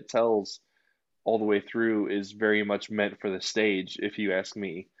story that it tells all the way through is very much meant for the stage, if you ask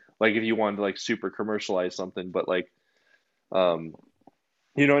me. Like if you wanted to like super commercialize something, but like I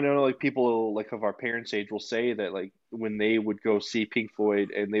know like people like of our parents' age will say that like when they would go see Pink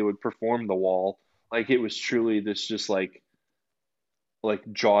Floyd and they would perform The Wall, like it was truly this just like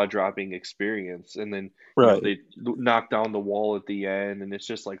jaw-dropping experience. And then they knock down the wall at the end, and it's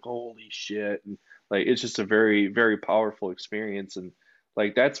just like holy shit, and like it's just a very, very powerful experience. And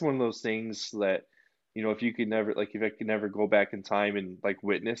like that's one of those things that if you could never, like if I could never go back in time and like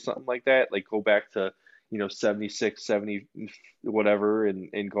witness something like that, like go back to 76, 70 whatever,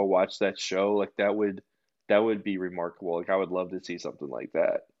 and go watch that show, like that would be remarkable. Like I would love to see something like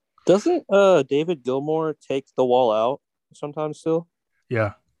that. Doesn't David Gilmour take The Wall out sometimes still?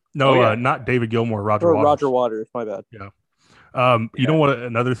 Yeah. No, not David Gilmour, Roger Waters. Roger Waters, my bad. Yeah. You know what,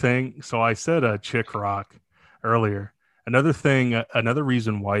 another thing, so I said chick rock earlier. Another thing, another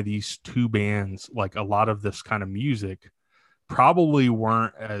reason why these two bands, like a lot of this kind of music, probably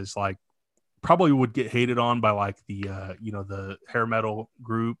weren't as like, probably would get hated on by like the the hair metal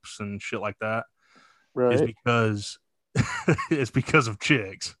groups and shit like that. is because it's because of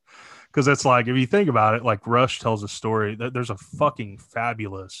chicks. Because it's like, if you think about it, like Rush tells a story. There's a fucking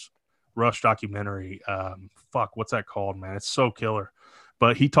fabulous Rush documentary. What's that called, man? It's so killer.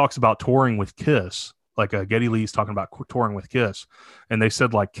 But he talks about touring with Kiss. Like Geddy Lee's talking about touring with Kiss, and they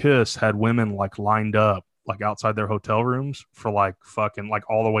said like Kiss had women like lined up like outside their hotel rooms for like fucking like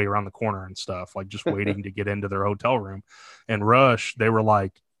all the way around the corner and stuff, like just waiting to get into their hotel room. And Rush, they were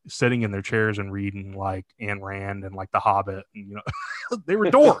like sitting in their chairs and reading like Ayn Rand and like The Hobbit, and you know, they were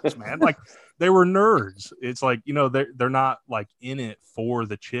dorks, man. Like they were nerds. It's like, you know, they're not like in it for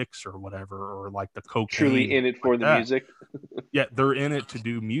the chicks or whatever, or like the cocaine. Truly in it for the music. Yeah, they're in it to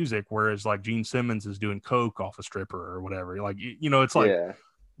do music, whereas like Gene Simmons is doing coke off a stripper or whatever. Like, you know, it's like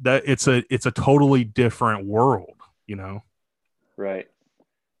that. It's a totally different world, you know. Right.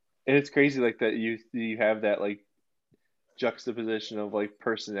 And it's crazy like that you have that like juxtaposition of like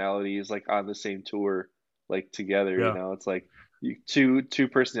personalities like on the same tour like together. You know, it's like two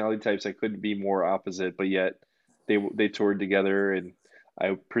personality types that couldn't be more opposite, but yet they toured together, and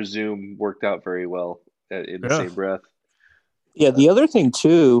I presume worked out very well in the same breath. Yeah, the other thing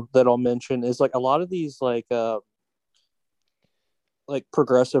too that I'll mention is like a lot of these like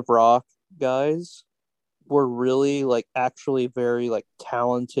progressive rock guys were really like actually very like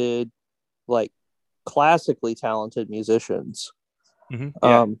talented, like classically talented musicians.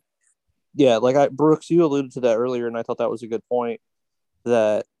 Mm-hmm. Yeah, like Brooks, you alluded to that earlier, and I thought that was a good point.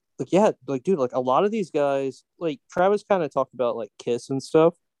 That like, yeah, like dude, like a lot of these guys, like Travis kind of talked about like Kiss and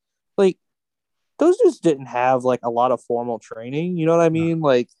stuff, like those just didn't have like a lot of formal training. You know what I mean?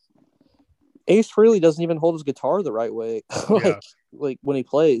 Like Ace Frehley doesn't even hold his guitar the right way, like when he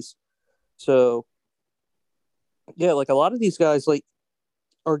plays. So yeah, like a lot of these guys like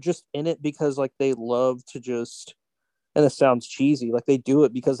are just in it because like they love to just, and it sounds cheesy, like they do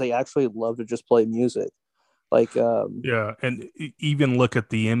it because they actually love to just play music. Like and even look at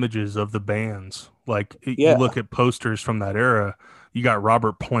the images of the bands. Like you look at posters from that era. You got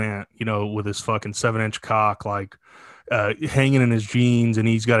Robert Plant, you know, with his fucking 7-inch cock, like hanging in his jeans, and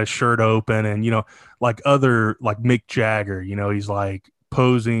he's got his shirt open, and you know, like other like Mick Jagger, you know, he's like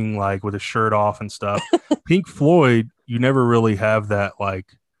posing like with his shirt off and stuff. Pink Floyd, you never really have that like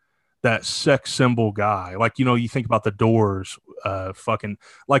that sex symbol guy. Like, you know, you think about the Doors, fucking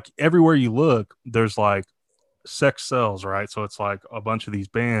like everywhere you look, there's like sex sells, right? So it's like a bunch of these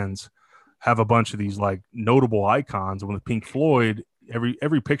bands have a bunch of these like notable icons. And with Pink Floyd,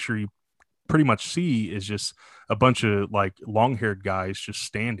 every picture you pretty much see is just a bunch of like long-haired guys just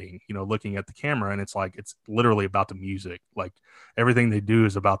standing, you know, looking at the camera, and it's like it's literally about the music. Like everything they do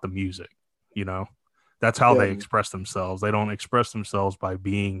is about the music, you know. That's how they express themselves. They don't express themselves by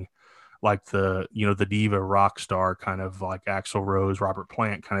being like the, you know, the diva rock star kind of like Axl Rose, Robert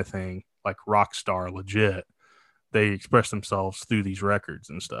Plant kind of thing, like rock star legit. They express themselves through these records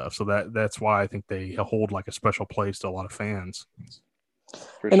and stuff. So that's why I think they hold like a special place to a lot of fans.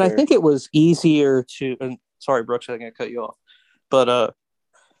 I think it was easier to, and sorry, Brooks, I think I cut you off, but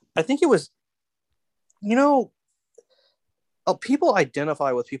I think it was, you know, people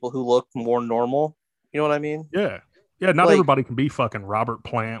identify with people who look more normal. You know what I mean? Yeah. Yeah. Not like, everybody can be fucking Robert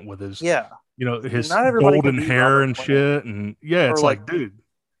Plant with his, you know, his golden hair and shit. And it's like, dude.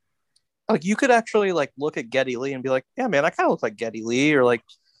 Like you could actually like look at Geddy Lee and be like, yeah, man, I kind of look like Geddy Lee, or like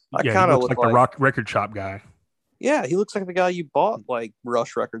I kind of look like the rock record shop guy. Yeah, he looks like the guy you bought like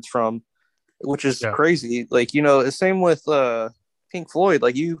Rush records from, which is crazy. Like, you know, the same with Pink Floyd.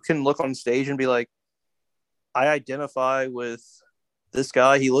 Like you can look on stage and be like, I identify with this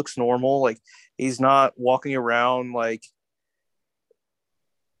guy. He looks normal. Like he's not walking around like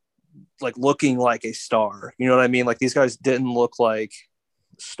looking like a star. You know what I mean? Like these guys didn't look like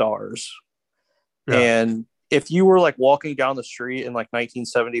stars. And if you were like walking down the street in like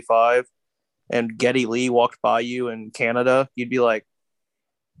 1975 and Geddy Lee walked by you in Canada, you'd be like,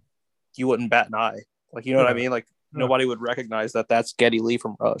 you wouldn't bat an eye. Like, you know what I mean? Like nobody would recognize that that's Geddy Lee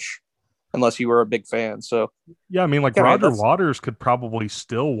from Rush unless you were a big fan. So I mean, like Roger Waters could probably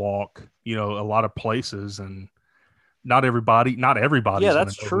still walk, you know, a lot of places, and not everybody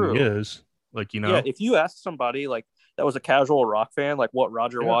that's true. Who he is. Like, you know, if you ask somebody like that was a casual rock fan, like what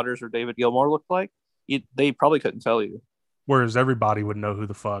Roger Waters or David Gilmour looked like, they probably couldn't tell you. Whereas everybody would know who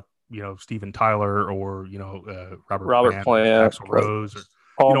the fuck, you know, Steven Tyler or, you know, Robert Plant, Axl Rose, or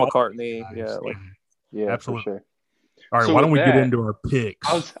Paul McCartney. Absolutely. For sure. All right, so why don't we get into our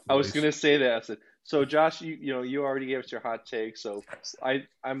picks? I was gonna say that. So Josh, you already gave us your hot take. So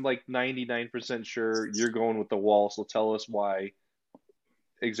I'm like 99% sure you're going with the Wall. So tell us why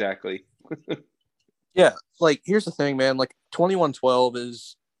exactly. Yeah, like here's the thing, man. Like 2112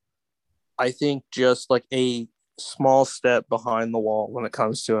 is, I think, just like a small step behind the wall when it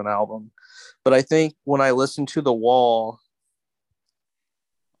comes to an album. But I think when I listen to The Wall,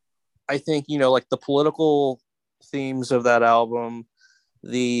 I think, like the political themes of that album,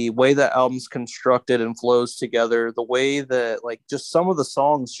 the way that album's constructed and flows together, the way that like just some of the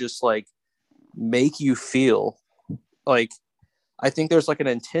songs just like make you feel like, I think there's like an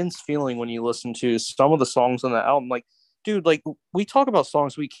intense feeling when you listen to some of the songs on the album. Like, dude, like we talk about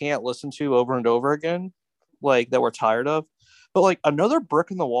songs we can't listen to over and over again, like that we're tired of. But like Another Brick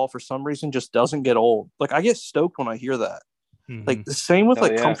in the Wall for some reason just doesn't get old. Like I get stoked when I hear that. Mm-hmm. Like the same with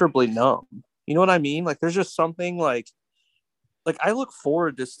Comfortably Numb. You know what I mean? Like there's just something like I look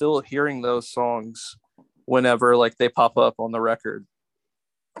forward to still hearing those songs whenever like they pop up on the record.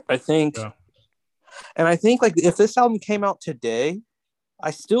 I think, and I think like if this album came out today,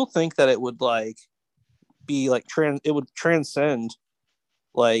 I still think that it would like be like it would transcend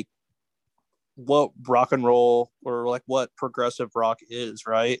like what rock and roll or like what progressive rock is,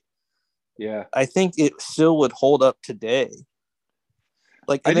 right? Yeah. I think it still would hold up today.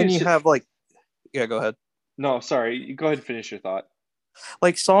 Like, and then you have like, yeah, go ahead. No, sorry. Go ahead and finish your thought.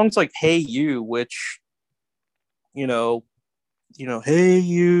 Like songs like Hey You, which, Hey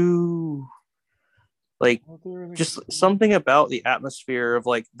You, like just something about the atmosphere of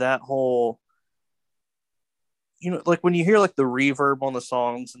like that whole, like when you hear like the reverb on the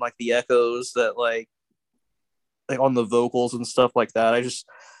songs and like the echoes that like on the vocals and stuff like that,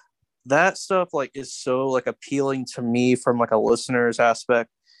 that stuff like is so like appealing to me from like a listener's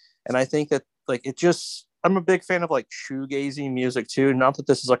aspect. And I think that like I'm a big fan of like shoegazy music too. Not that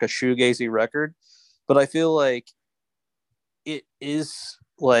this is like a shoegazy record, but I feel like it is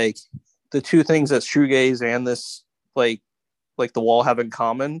like the two things that shoegaze and this like The Wall have in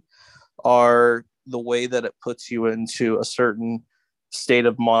common are the way that it puts you into a certain state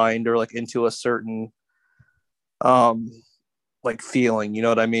of mind or like into a certain like feeling, you know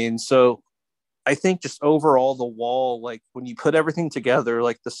what I mean? So I think just overall The Wall, like when you put everything together,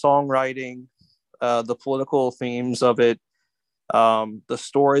 like the songwriting, the political themes of it, the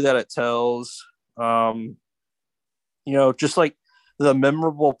story that it tells, just like the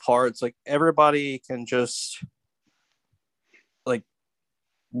memorable parts, like everybody can just like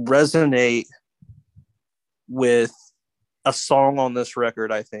resonate with a song on this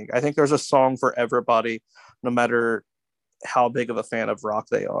record. I think there's a song for everybody, no matter how big of a fan of rock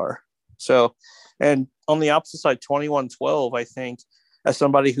they are. So, and on the opposite side, 2112, I think, as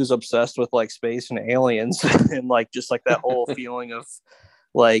somebody who's obsessed with like space and aliens and like just like that whole feeling of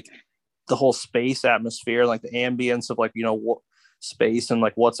like the whole space atmosphere, like the ambience of like, space and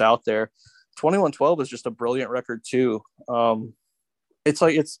like what's out there. 2112 is just a brilliant record too. It's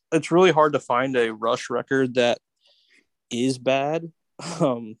like it's really hard to find a Rush record that is bad.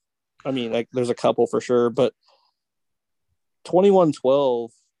 I mean, like there's a couple for sure, but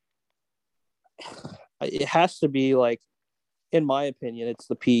 2112, it has to be like, in my opinion, it's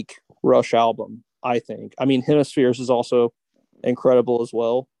the peak Rush album, I think. I mean, Hemispheres is also incredible as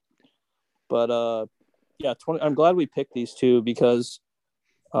well. But yeah, I'm glad we picked these two because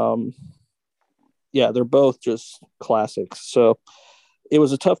they're both just classics. So it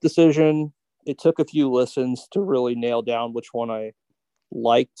was a tough decision. It took a few listens to really nail down which one I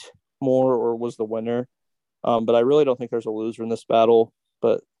liked more or was the winner. But I really don't think there's a loser in this battle.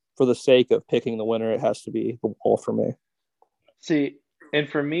 But for the sake of picking the winner, it has to be The Wall for me. See, and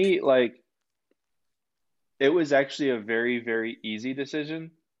for me, like, it was actually a very, very easy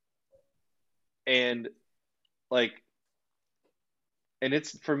decision. And like, and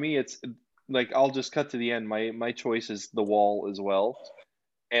it's for me, it's like I'll just cut to the end. My choice is The Wall as well,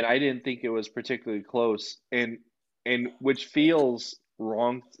 and I didn't think it was particularly close, and which feels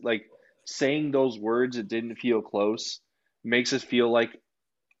wrong. Like saying those words, it didn't feel close, makes it feel like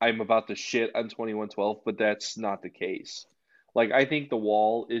I'm about to shit on 2112, but that's not the case. Like I think The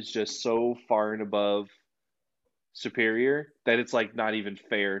Wall is just so far and above superior that it's like not even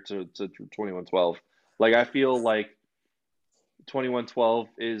fair to 2112. Like I feel like 2112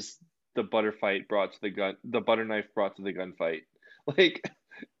 is the butter fight brought to the butter knife brought to the gunfight. Like,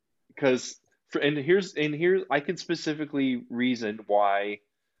 because and here's I can specifically reason why,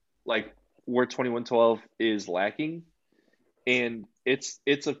 like where 2112 is lacking, and it's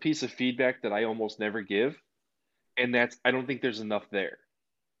a piece of feedback that I almost never give, and that's I don't think there's enough there.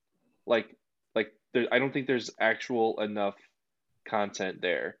 Like I don't think there's actual enough content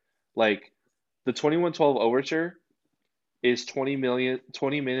there. Like the 2112 overture is 20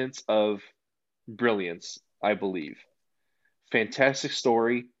 minutes of brilliance, I believe. Fantastic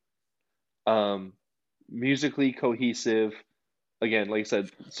story, musically cohesive, again, like I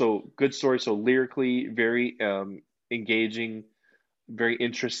said, so good story. So lyrically, very engaging, very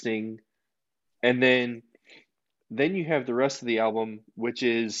interesting. And then you have the rest of the album, which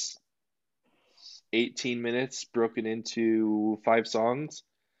is 18 minutes broken into 5 songs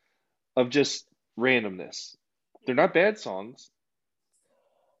of just randomness. They're not bad songs,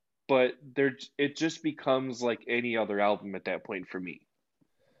 but it just becomes like any other album at that point for me.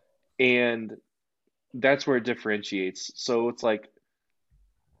 And that's where it differentiates. So it's like,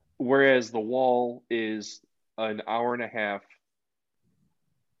 whereas The Wall is an hour and a half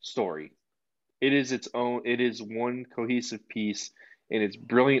story, it is its own, it is one cohesive piece, and it's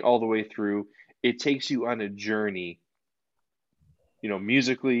brilliant all the way through. It takes you on a journey,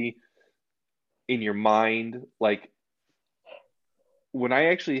 musically, in your mind. Like, when I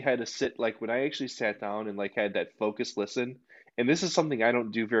actually had to sit, like when I actually sat down and like had that focused listen, and this is something I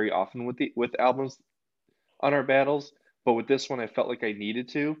don't do very often with albums on our battles, but with this one I felt like I needed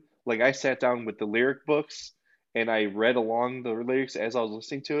to. Like, I sat down with the lyric books and I read along the lyrics as I was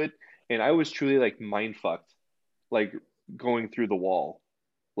listening to it, and I was truly like mind fucked, like going through The Wall.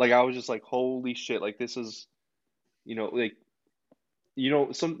 Like, I was just like, holy shit, like this is, like,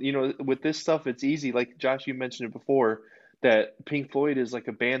 with this stuff, it's easy. Like Josh, you mentioned it before, that Pink Floyd is like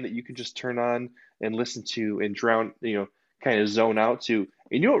a band that you can just turn on and listen to and drown, kind of zone out to,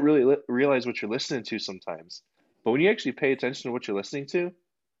 and you don't really realize what you're listening to sometimes. But when you actually pay attention to what you're listening to,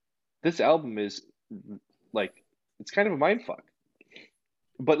 this album is like, it's kind of a mind fuck.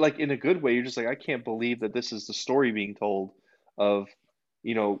 But like in a good way, you're just like, I can't believe that this is the story being told of,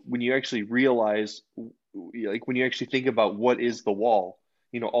 when you actually realize, like when you actually think about what is the wall,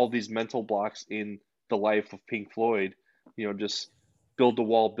 all these mental blocks in the life of Pink Floyd, just build the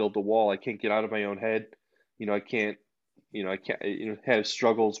wall. I can't get out of my own head. I can't, have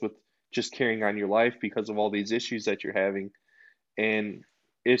struggles with just carrying on your life because of all these issues that you're having. And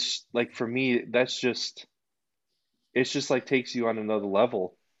it's like, for me, it's just like takes you on another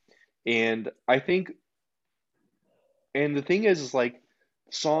level. And I think, and the thing is like,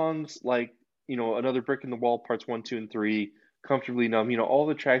 songs like, Another Brick in the Wall, parts 1, 2, and 3, Comfortably Numb, all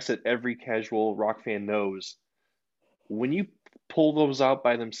the tracks that every casual rock fan knows, when you pull those out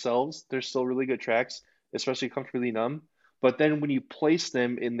by themselves, they're still really good tracks, especially Comfortably Numb. But then when you put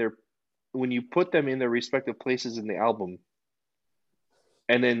them in their respective places in the album,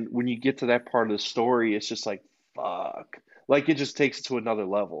 and then when you get to that part of the story, it's just like, fuck. Like, it just takes it to another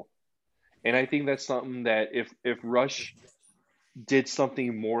level. And I think that's something that if Rush did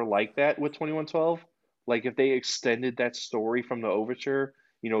something more like that with 2112, like if they extended that story from the overture,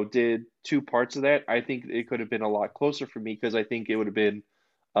 did 2 parts of that, I think it could have been a lot closer for me, because I think it would have been,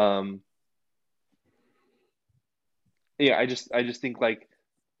 um, yeah, I just think like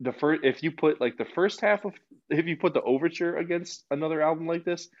the first, if you put like the first half of, if you put the overture against another album like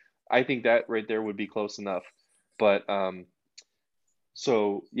this, I think that right there would be close enough. But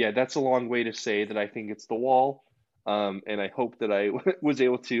so yeah, that's a long way to say that I think it's The Wall. And I hope that I was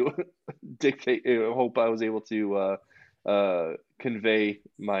able to dictate. I hope I was able to convey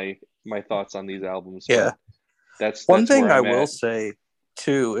my thoughts on these albums. Yeah, but that's one where thing I I'm will at. say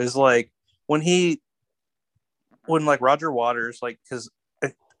too is like when like Roger Waters, like, because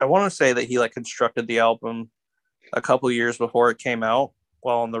I want to say that he like constructed the album a couple years before it came out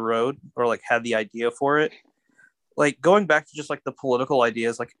while on the road, or like had the idea for it. Like, going back to just like the political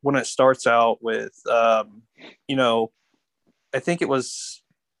ideas, like when it starts out with, you know, I think there was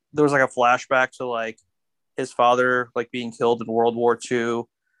like a flashback to like his father like being killed in World War II.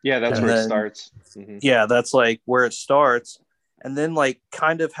 Yeah, that's and where then, it starts. Mm-hmm. Yeah, that's like where it starts. And then like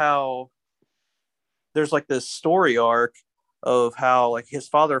kind of how there's like this story arc of how like his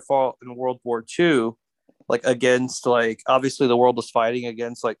father fought in World War II, like against, like, obviously the world was fighting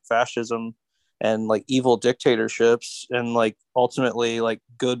against like fascism and like evil dictatorships, and like ultimately like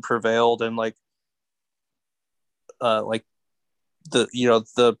good prevailed, and like the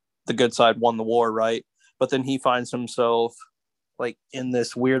good side won the war, right? But then he finds himself like in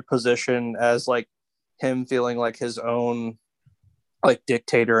this weird position as like him feeling like his own like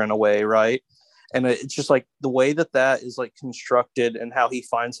dictator in a way, right? And it's just like the way that is like constructed, and how he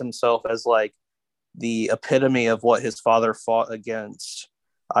finds himself as like the epitome of what his father fought against,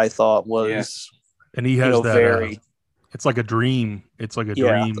 I thought was, and he has that very, it's like a dream. It's like a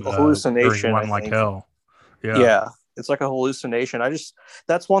yeah, dream, a hallucination. Run Like Hell. Yeah, it's like a hallucination.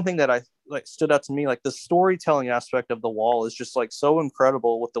 That's one thing that I like stood out to me. Like the storytelling aspect of The Wall is just like so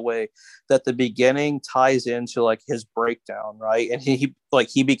incredible, with the way that the beginning ties into like his breakdown, right? And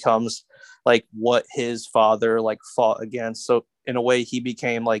he becomes like what his father like fought against. So in a way, he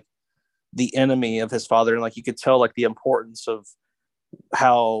became like the enemy of his father, and like you could tell like the importance of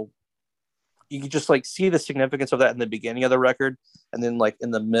how you can just like see the significance of that in the beginning of the record, and then like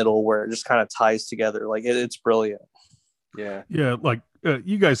in the middle where it just kind of ties together. Like it's brilliant. Yeah. Like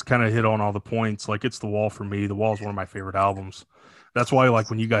you guys kind of hit on all the points. Like it's The Wall for me. The Wall is one of my favorite albums. That's why, like,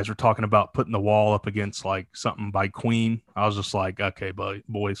 when you guys were talking about putting The Wall up against like something by Queen, I was just like, okay,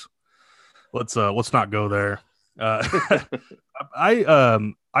 boys, let's not go there.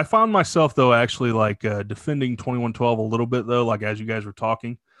 I found myself though actually like defending 2112 a little bit though, like as you guys were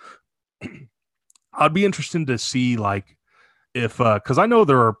talking. I'd be interested to see like if because I know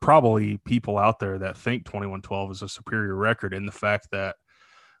there are probably people out there that think 2112 is a superior record, in the fact that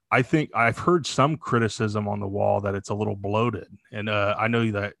I think I've heard some criticism on The Wall that it's a little bloated, and I know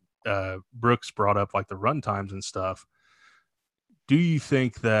that Brooks brought up like the run times and stuff. Do you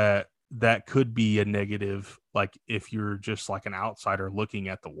think that that could be a negative, like if you're just like an outsider looking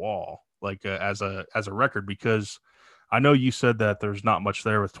at The Wall, like as a record? Because I know you said that there's not much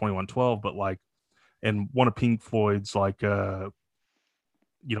there with 2112, but like, and one of Pink Floyd's like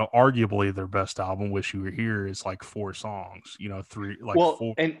arguably their best album, Wish You Were Here, is like 4 songs, three, like Well,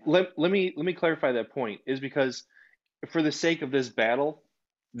 4. and let me clarify that point, is because for the sake of this battle,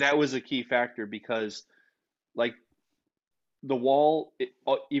 that was a key factor, because like The Wall,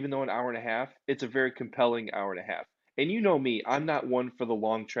 even though an hour and a half, it's a very compelling hour and a half. And you know me, I'm not one for the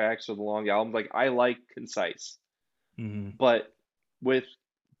long tracks or the long albums. Like I like concise. Mm-hmm. But with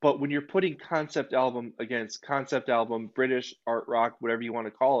but when you're putting concept album against concept album, British art rock, whatever you want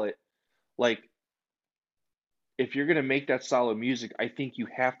to call it, like if you're gonna make that solid music, I think you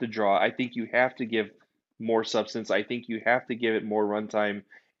have to draw. I think you have to give more substance. I think you have to give it more runtime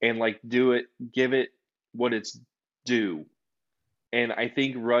and like give it what it's due. And I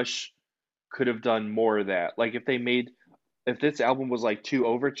think Rush could have done more of that. Like if this album was like 2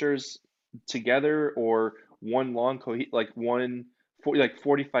 overtures together, or one long like like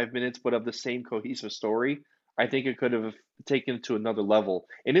 45 minutes but of the same cohesive story, I think it could have taken it to another level.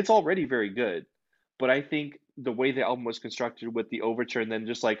 And it's already very good. But I think the way the album was constructed with the overture and then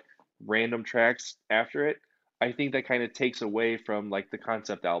just like random tracks after it, I think that kind of takes away from like the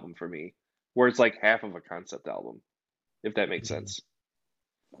concept album for me, where it's like half of a concept album, if that makes Mm-hmm. sense.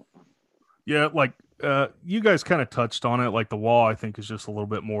 Yeah, like you guys kind of touched on it. Like The Wall, I think, is just a little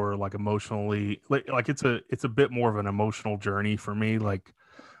bit more like emotionally, like it's a bit more of an emotional journey for me, like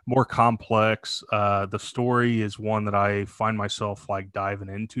more complex. The story is one that I find myself like diving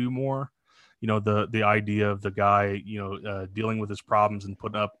into more. The idea of the guy, dealing with his problems and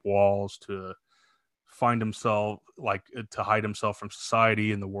putting up walls to find himself, like to hide himself from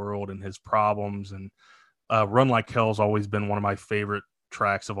society and the world and his problems. And Run Like Hell's always been one of my favorite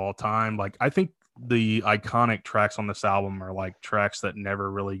tracks of all time. Like I think the iconic tracks on this album are like tracks that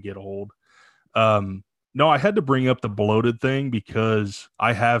never really get old. No, I had to bring up the bloated thing because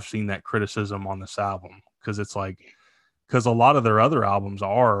I have seen that criticism on this album, because it's like, because a lot of their other albums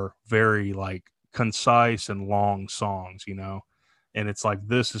are very like concise and long songs, and it's like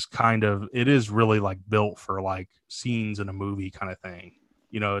this is it is really like built for like scenes in a movie kind of thing.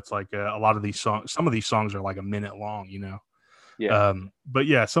 It's like a lot of these songs, some of these songs are like a minute long. Yeah. But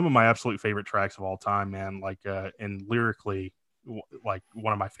yeah, some of my absolute favorite tracks of all time, man, like and lyrically, like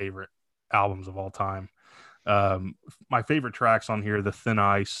one of my favorite albums of all time. My favorite tracks on here, The Thin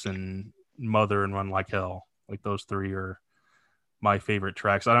Ice and Mother and Run Like Hell, like those 3 are my favorite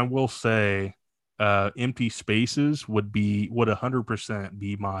tracks. And I will say Empty Spaces would 100%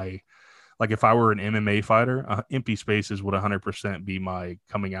 be my, like if I were an MMA fighter, Empty Spaces would 100% be my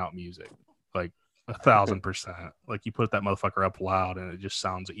coming out music, like 1,000%. Like you put that motherfucker up loud and it just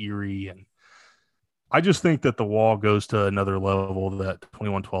sounds eerie. And I just think that The Wall goes to another level that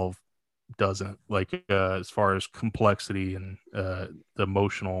 2112 doesn't, like as far as complexity and the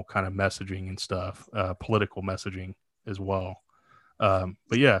emotional kind of messaging and stuff, political messaging as well.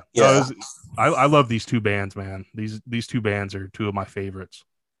 But yeah, no, I love these 2 bands, man. These 2 bands are 2 of my favorites.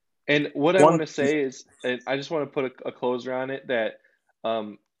 And what I want to say is, and I just want to put a closer on it, that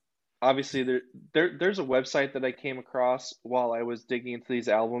obviously there's a website that I came across while I was digging into these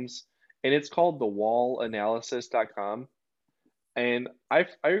albums, and it's called thewallanalysis.com. And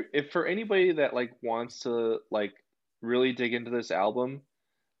if for anybody that like wants to like really dig into this album,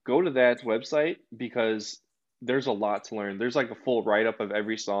 go to that website, because there's a lot to learn. There's like a full write-up of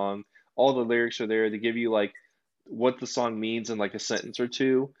every song. All the lyrics are there. They give you like what the song means in like a sentence or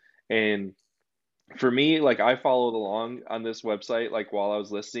two. And for me, like I followed along on this website like while I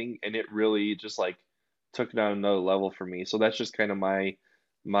was listening, and it really just like took it on another level for me. So that's just kind of my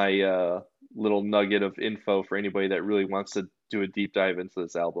little nugget of info for anybody that really wants to do a deep dive into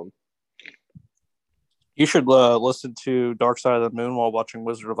this album. You should listen to Dark Side of the Moon while watching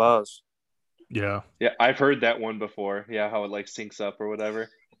Wizard of Oz. Yeah. Yeah, I've heard that one before. Yeah, how it like syncs up or whatever.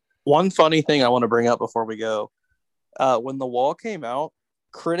 One funny thing I want to bring up before we go. When The Wall came out,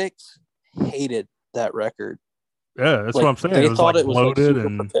 critics hated that record. Yeah, that's what I'm saying. They thought it was like super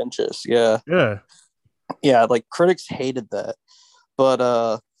and pretentious. Yeah. Yeah. Like critics hated that.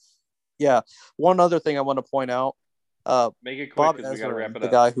 But yeah, one other thing I want to point out. Make it quick Bob because we gotta wrap it the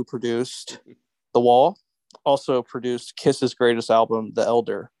up. guy who produced The Wall, also produced Kiss's greatest album, The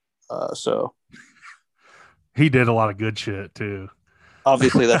Elder. So he did a lot of good shit too.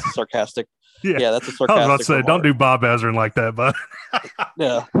 Obviously, that's a sarcastic. Yeah, that's a sarcastic. I was about to say, remark. don't do Bob Ezrin like that, but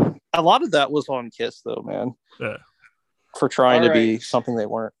yeah, a lot of that was on Kiss, though, man. Yeah, for trying to be something they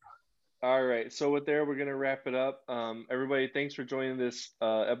weren't. All right, so with there, we're gonna wrap it up. Everybody, thanks for joining this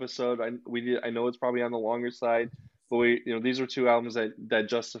episode. I know it's probably on the longer side, but these are two albums that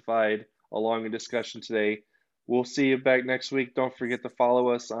justified a longer discussion today. We'll see you back next week. Don't forget to follow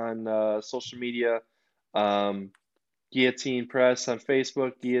us on social media. Guillotine Press on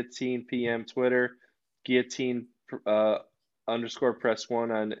Facebook, Guillotine PM Twitter, Guillotine _ Press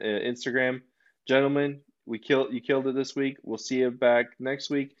 1 on Instagram. Gentlemen, you killed it this week. We'll see you back next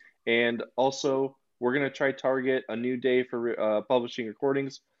week. And also, we're going to try target a new day for publishing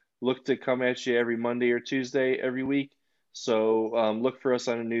recordings. Look to come at you every Monday or Tuesday every week. So look for us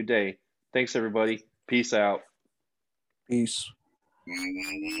on a new day. Thanks, everybody. Peace out. Peace.